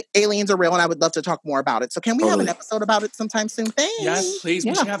believe that aliens are real and I would love to talk more about it. So can we have an episode about it sometime soon? Thanks. Yes, please.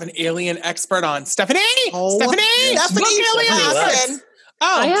 We should have an alien expert on. Stephanie! Stephanie! Book alien.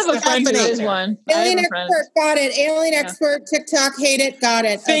 Oh, I have a friend who is one. I have Alien a friend. expert, got it. Alien expert, TikTok, hate it, got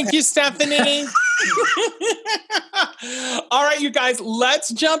it. Thank you, Stephanie. All right, you guys,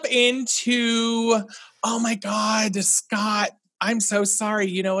 let's jump into, oh my God, Scott. I'm so sorry.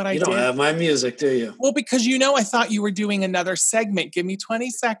 You know what I did? You don't have my music, do you? Well, because I thought you were doing another segment. Give me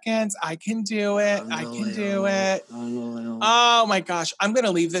 20 seconds. I can do it. I can do it. Oh my gosh. I'm going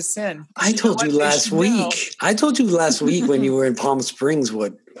to leave this in. I told you last week. I told you last week when you were in Palm Springs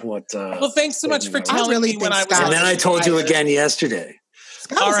what well, thanks so much for telling me when I was. And then I told you again yesterday.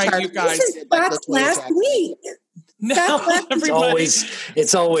 All right, you guys. This is Scott's last week. Now,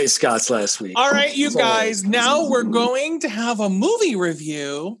 It's always Scott's last week. All right, you guys. Now we're going to have a movie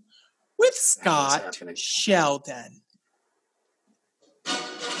review with Scott Sheldon.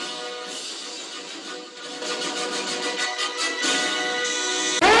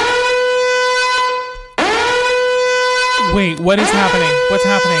 Wait, what is happening? What's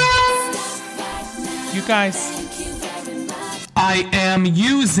happening? You guys. I am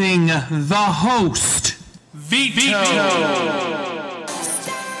using the host. Veto. I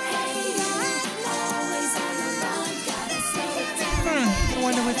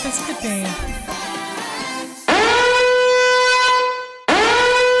wonder what this could be.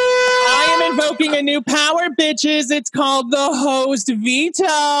 I am invoking a new power, bitches. It's called the host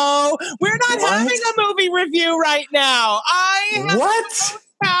veto. We're not having a movie review right now. I have host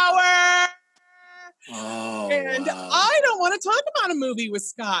power. I don't want to talk about a movie with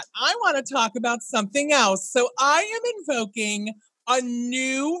Scott. I want to talk about something else. So I am invoking a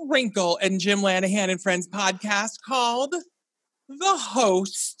new wrinkle in Jim Lanahan and Friends podcast called the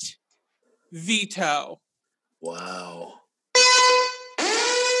host veto. Wow.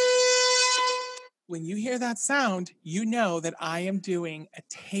 When you hear that sound, you know that I am doing a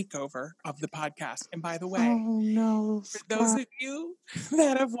takeover of the podcast. And by the way, for those of you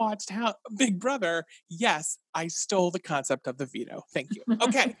that have watched Big Brother, yes, I stole the concept of the veto. Thank you.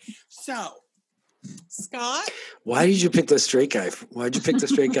 Okay, so Scott, why did you pick the straight guy? Why did you pick the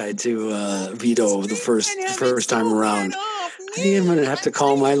straight guy to veto the first time around? I think I'm gonna have to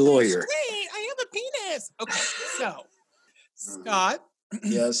call my lawyer. Wait, I have a penis. Okay, so Scott,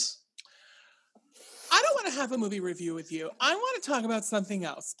 yes. I don't want to have a movie review with you. I want to talk about something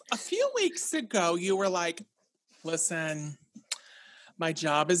else. A few weeks ago, you were like, listen, my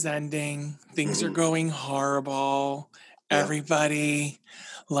job is ending. Things are going horrible. Everybody,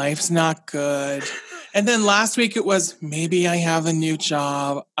 life's not good. And then last week it was, maybe I have a new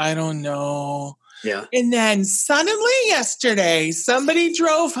job. I don't know. Yeah. And then suddenly yesterday, somebody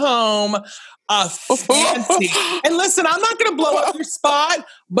drove home a fancy, and listen, I'm not going to blow up your spot,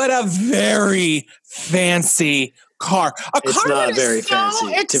 but a very fancy car. It's car not very fancy,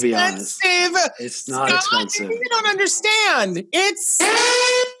 expensive. to be honest. It's not Scott, expensive. You don't understand. It's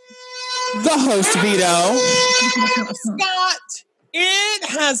the host veto. Scott, it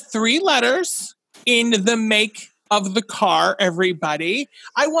has 3 letters in the make of the car, everybody.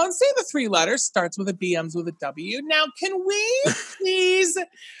 I won't say the 3 letters. Starts with a B, ends with a W. Now, can we please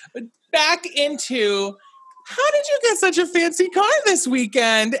back into how did you get such a fancy car this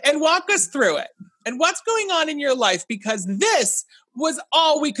weekend and walk us through it? And what's going on in your life? Because this was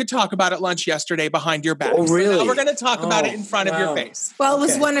all we could talk about at lunch yesterday behind your back. Oh, really? So now we're going to talk about it in front of your face. Well, it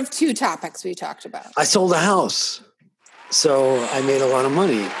was one of 2 topics we talked about. I sold a house. So I made a lot of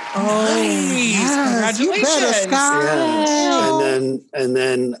money. Nice. Congratulations. Yes. And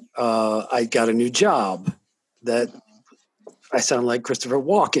then I got a new job that I sound like Christopher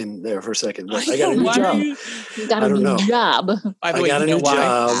Walken there for a second. But I got a new job. You got a new job. By the I way, got a you know new why?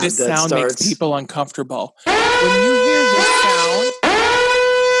 job This that sound makes starts- people uncomfortable. When you hear this sound,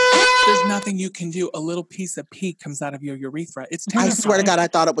 there's nothing you can do. A little piece of pee comes out of your urethra. It's I terrifying. swear to God, I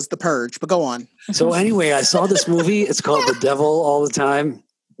thought it was The Purge, but go on. So anyway, I saw this movie. It's called The Devil All the Time.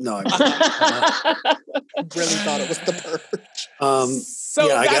 No, I really thought it was The Purge. So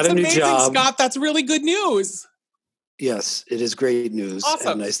yeah, I that's got a new amazing, job. Scott. That's really good news. Yes, it is great news.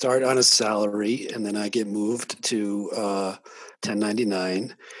 Awesome. And I start on a salary, and then I get moved to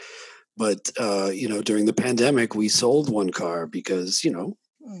 1099. But during the pandemic, we sold one car because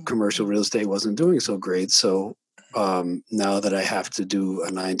commercial real estate wasn't doing so great. So now that I have to do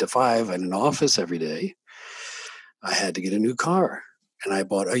a 9 to 5 in an office every day, I had to get a new car, and I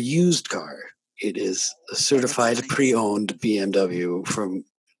bought a used car. It is a certified pre-owned BMW from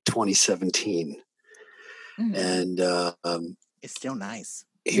 2017. And it's still nice.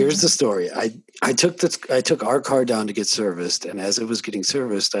 Here's the story. I took our car down to get serviced, and as it was getting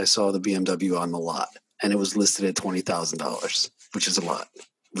serviced, I saw the BMW on the lot, and it was listed at $20,000, which is a lot.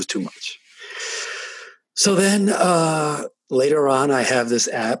 It was too much. So then later on, I have this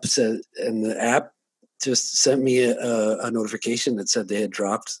app, and the app just sent me a notification that said they had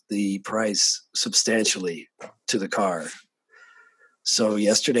dropped the price substantially to the car. So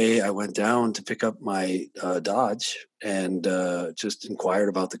yesterday I went down to pick up my Dodge and just inquired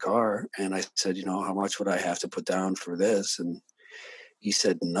about the car. And I said, how much would I have to put down for this? And he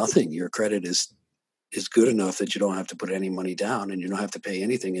said, nothing. Your credit is good enough that you don't have to put any money down and you don't have to pay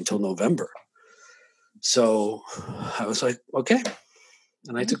anything until November. So I was like, okay.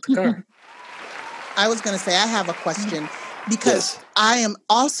 And I took the car. I was going to say, I have a question because I am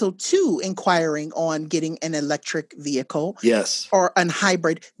also too inquiring on getting an electric vehicle. Yes. Or an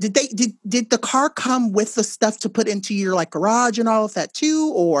hybrid. Did the car come with the stuff to put into your garage and all of that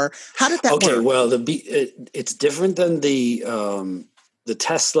too? Or how did that work? Okay, well, it's different than the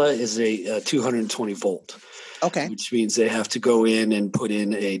Tesla is a 220 volt. Okay. Which means they have to go in and put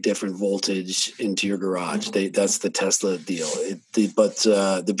in a different voltage into your garage. That's the Tesla deal. But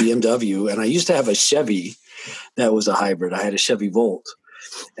the BMW, and I used to have a Chevy that was a hybrid. I had a Chevy Volt,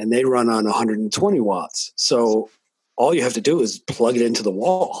 and they run on 120 watts. So all you have to do is plug it into the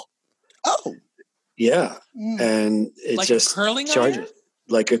wall. Oh. Yeah. And it like just a curling charges. iron?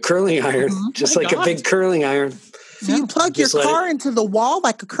 Like a curling iron. Just like a big curling iron. So you plug your car into the wall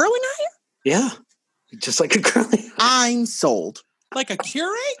like a curling iron? Yeah. Just like a curling. I'm sold. Like a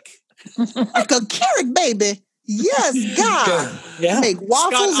Keurig? Like a Keurig, baby. Yes, God. Yeah. Make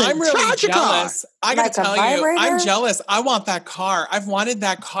waffles Scott, and I'm really charge your car. jealous. I gotta tell you, I'm jealous. I want that car. I've wanted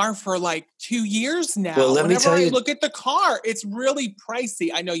that car for like 2 years now. Well, let me tell you. Whenever I look at the car, it's really pricey.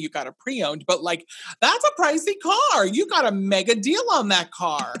 I know you got a pre-owned, but that's a pricey car. You got a mega deal on that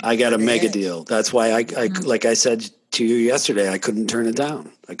car. I got a mega deal. That's why I like I said to you yesterday, I couldn't turn it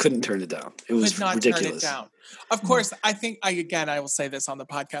down. It was ridiculous. Turn it down. Of course, I think I will say this on the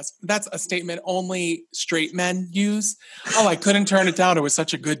podcast. That's a statement only straight men use. Oh, I couldn't turn it down. It was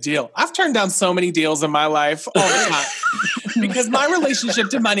such a good deal. I've turned down so many deals in my life all the time because my relationship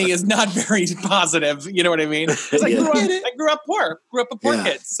to money is not very positive. You know what I mean? I grew up poor. Grew up a poor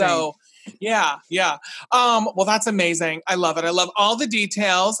kid. So yeah. Well, that's amazing. I love it. I love all the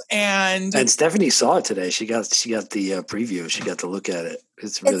details. And Stephanie saw it today. She got the preview. She got to look at it.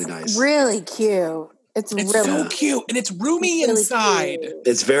 It's really nice. Really cute. It's really so cute, and it's roomy inside. Cute.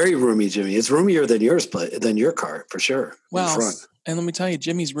 It's very roomy, Jimmy. It's roomier than than your car for sure. Well, in front. And let me tell you,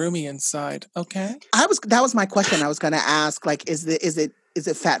 Jimmy's roomy inside. Okay, that was my question. I was going to ask, is it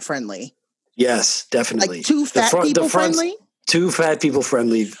fat friendly? Yes, definitely. Like two fat people friendly. Two fat people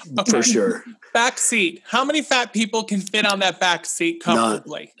friendly for sure. Back seat. How many fat people can fit on that back seat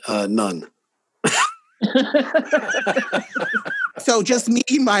comfortably? None. So just me,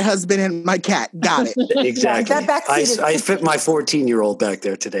 my husband, and my cat. Got it. Exactly. That back seat I fit my 14-year-old back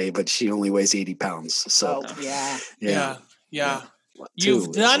there today, but she only weighs 80 pounds. So Yeah.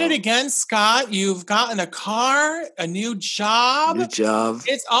 You've done it again, Scott. You've gotten a car, a new job.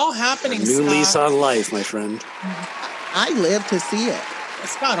 It's all happening, New Scott. lease on life, my friend. I live to see it.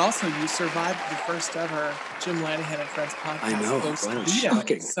 Scott, also, you survived the first ever Jim Lanahan and Friends podcast. I know. Wow,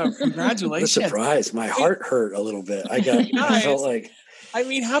 shocking. So congratulations. What a surprise. My heart hurt a little bit. I felt like... I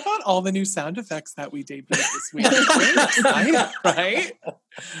mean, how about all the new sound effects that we debuted this week? Exciting, right?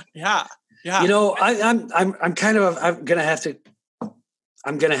 Yeah.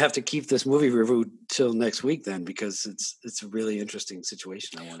 I'm gonna have to keep this movie review till next week then, because it's a really interesting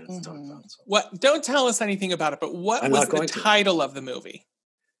situation I wanted to talk about. So. What? Don't tell us anything about it. But what was the title of the movie?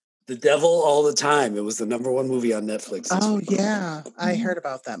 The Devil All the Time. It was the #1 movie on Netflix. Oh yeah, I heard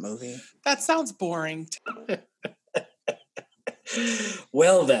about that movie. That sounds boring.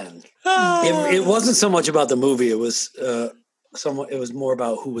 Well then, it wasn't so much about the movie. It was it was more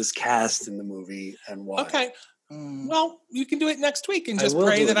about who was cast in the movie and why. Okay. Well, you can do it next week and just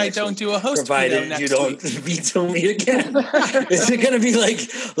pray that I don't do a host provided next you don't week. veto me again. Is it going to be like,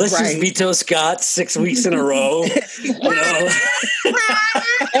 let's just veto Scott 6 weeks in a row?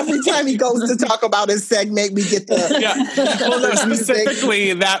 Every time he goes to talk about his segment, we get the Well, no,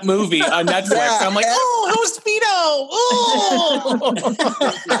 specifically that movie on Netflix. Yeah. I'm like, host veto. Oh.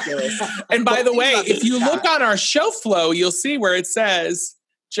 And by the way, if you look on our show flow, you'll see where it says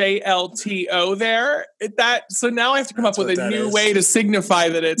JLTO there. So now I have to come up with a new way to signify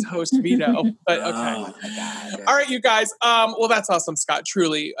that it's host veto. But okay. All right, you guys. Well, that's awesome, Scott.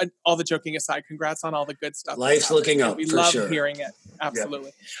 Truly, all the joking aside, congrats on all the good stuff. Life's looking up. We for love sure. hearing it. Absolutely.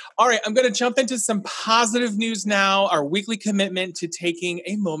 Yep. All right, I'm going to jump into some positive news now. Our weekly commitment to taking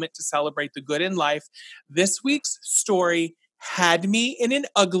a moment to celebrate the good in life. This week's story had me in an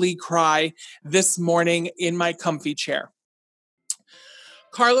ugly cry this morning in my comfy chair.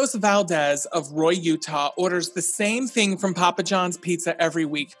 Carlos Valdez of Roy, Utah orders the same thing from Papa John's Pizza every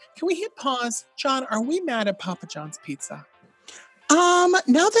week. Can we hit pause? John, are we mad at Papa John's Pizza?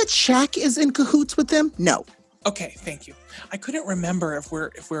 Now that Shaq is in cahoots with them, no. Okay, thank you. I couldn't remember if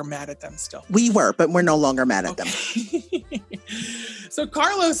we're mad at them still. We were, but we're no longer mad at them. So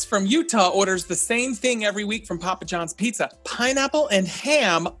Carlos from Utah orders the same thing every week from Papa John's Pizza, pineapple and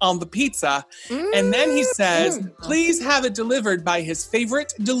ham on the pizza. And then he says, please have it delivered by his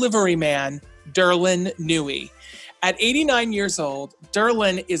favorite delivery man, Derlin Newey. At 89 years old,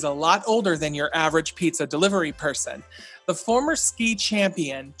 Derlin is a lot older than your average pizza delivery person. The former ski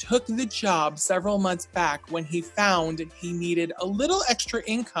champion took the job several months back when he found he needed a little extra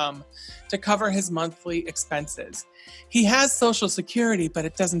income to cover his monthly expenses. He has Social Security, but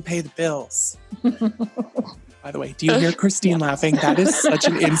it doesn't pay the bills. By the way, do you hear Christine laughing? That is such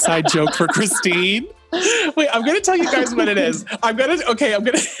an inside joke for Christine. Wait, I'm going to tell you guys what it is.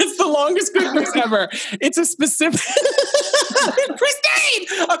 It's the longest good news ever. It's a specific, Christine!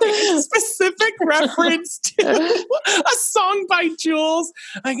 Okay, it's a specific reference to a song by Jules.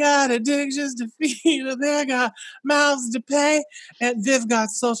 I got addictions to feed, they got mouths to pay, and they've got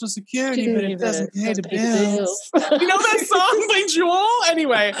Social Security, but it doesn't pay the bills. You know that song by Jewel?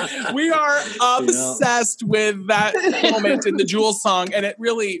 Anyway, we are obsessed with that moment in the Jewel song, and it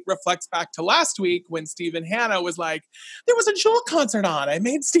really reflects back to last week when Stephen Hanna was like, there was a Jewel concert on. I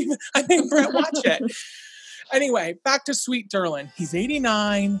made Brett watch it. Anyway, back to Sweet Derlin. He's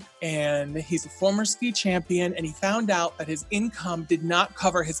 89 and he's a former ski champion, and he found out that his income did not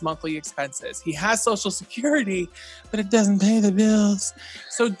cover his monthly expenses. He has Social Security, but it doesn't pay the bills.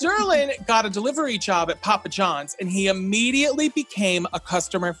 So Derlin got a delivery job at Papa John's, and he immediately became a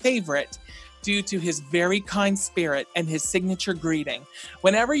customer favorite due to his very kind spirit and his signature greeting.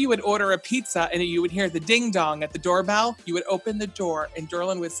 Whenever you would order a pizza and you would hear the ding dong at the doorbell, you would open the door and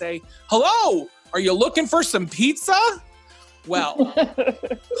Derlin would say, "Hello, are you looking for some pizza?" Well,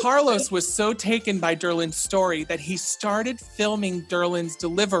 Carlos was so taken by Derlin's story that he started filming Derlin's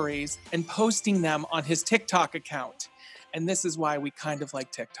deliveries and posting them on his TikTok account. And this is why we kind of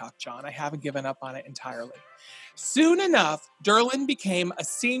like TikTok, John. I haven't given up on it entirely. Soon enough, Derlin became a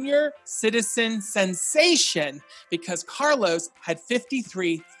senior citizen sensation because Carlos had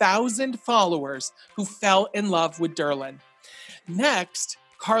 53,000 followers who fell in love with Derlin. Next,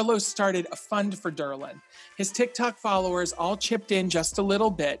 Carlos started a fund for Derlin. His TikTok followers all chipped in just a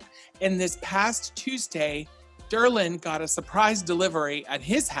little bit, and this past Tuesday, Derlin got a surprise delivery at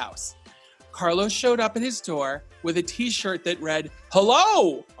his house. Carlos showed up at his door with a t-shirt that read,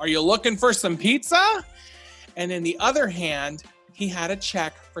 "Hello, are you looking for some pizza?" And in the other hand, he had a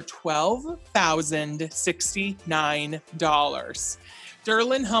check for $12,069.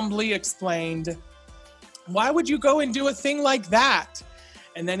 Derlin humbly explained, "Why would you go and do a thing like that?"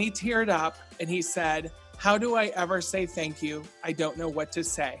 And then he teared up and he said, "How do I ever say thank you? I don't know what to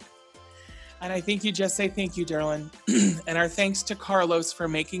say." And I think you just say thank you, Derlin. And our thanks to Carlos for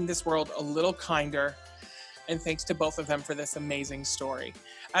making this world a little kinder. And thanks to both of them for this amazing story.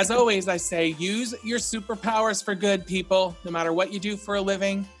 As always, I say, use your superpowers for good, people. No matter what you do for a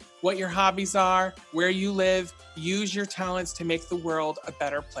living, what your hobbies are, where you live, use your talents to make the world a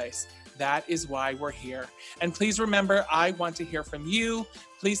better place. That is why we're here. And please remember, I want to hear from you.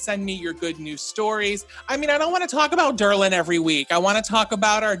 Please send me your good news stories. I mean, I don't want to talk about Derlin every week. I want to talk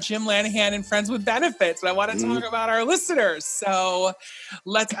about our Jim Lanahan and Friends with Benefits. And I want to talk about our listeners. So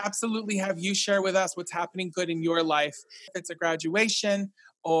let's absolutely have you share with us what's happening good in your life. If it's a graduation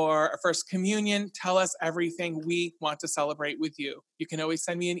or a first communion, tell us everything. We want to celebrate with you. You can always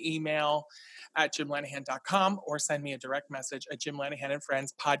send me an email at jimlanahan.com or send me a direct message at Jim Lanahan and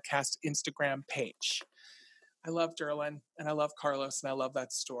Friends podcast Instagram page. I love Derlin and I love Carlos and I love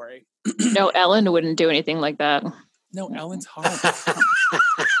that story. No, Ellen wouldn't do anything like that. No, Ellen's horrible.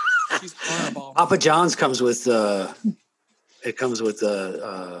 She's horrible. Papa John's comes with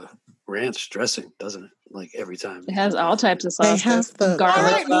ranch dressing, doesn't it? Like every time. It has all types of sauces. They have the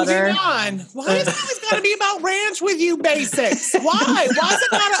garlic butter. Moving on. Why is it always got to be about ranch with you basics? Why? Why is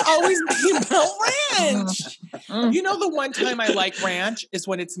it got to always be about ranch? You know, the one time I like ranch is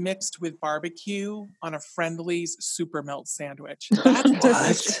when it's mixed with barbecue on a Friendly's Super Melt sandwich. That's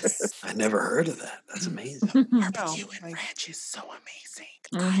delicious. I never heard of that. That's amazing. Barbecue and ranch is so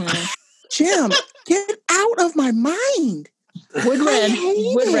amazing. Jim, get out of my mind. Wood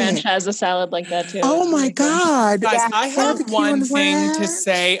Ranch has a salad like that too. Oh my God. Guys, I have one thing to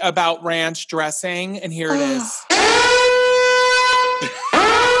say about ranch dressing, and here it is.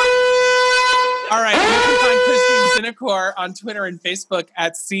 All right, you can find Christine's Cinecor on Twitter and Facebook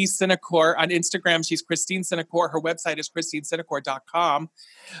at C Cinecor. On Instagram, she's Christine Cinecor. Her website is christinecinecor.com.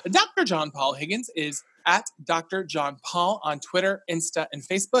 Dr. John Paul Higgins is at Dr. John Paul on Twitter, Insta, and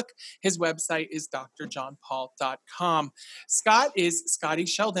Facebook. His website is drjohnpaul.com. Scott is Scotty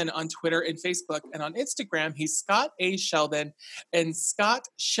Sheldon on Twitter and Facebook. And on Instagram, he's Scott A. Sheldon and Scott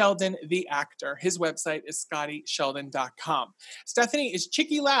Sheldon, the actor. His website is scottysheldon.com. Stephanie is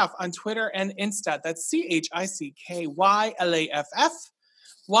Chicky Laugh on Twitter and Insta. That's ChickYlaff.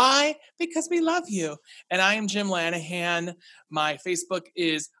 Why? Because we love you. And I am Jim Lanahan. My Facebook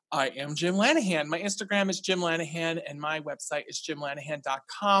is I am Jim Lanahan. My Instagram is Jim Lanahan, and my website is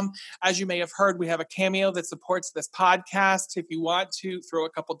jimlanahan.com. As you may have heard, we have a Cameo that supports this podcast. If you want to throw a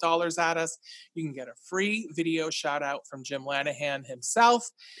couple dollars at us, you can get a free video shout out from Jim Lanahan himself.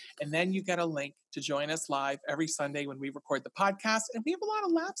 And then you get a link to join us live every Sunday when we record the podcast. And we have a lot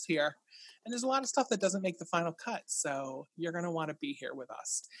of laughs here. And there's a lot of stuff that doesn't make the final cut. So you're going to want to be here with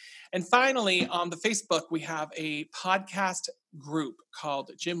us. And finally, on the Facebook, we have a podcast group called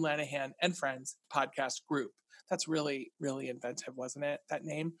Jim Lanahan and Friends Podcast Group. That's really, really inventive, wasn't it? That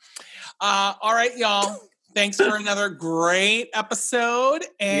name. All right, y'all. Thanks for another great episode.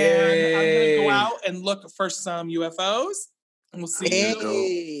 And I'm going to go out and look for some UFOs. And we'll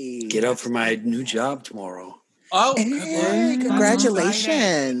see you. Get up for my new job tomorrow. Oh, hey,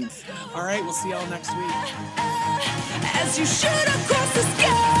 congratulations. All right, we'll see y'all next week. As you shoot across the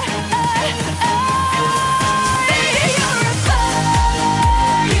sky, you're a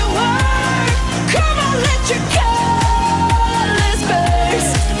firework. Come on, let your colors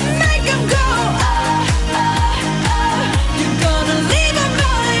burst. Make 'em go, You're gonna leave 'em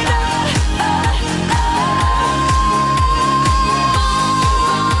going,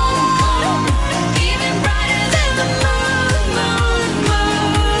 even brighter than the moon, moon,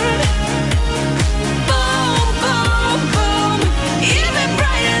 moon. Boom, boom, boom. Even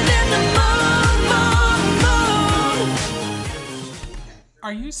brighter than the moon, moon, moon.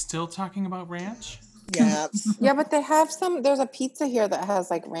 Are you still talking about ranch? Yeah. Yeah, but they have there's a pizza here that has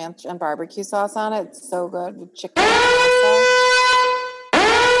like ranch and barbecue sauce on it. It's so good with chicken sauce.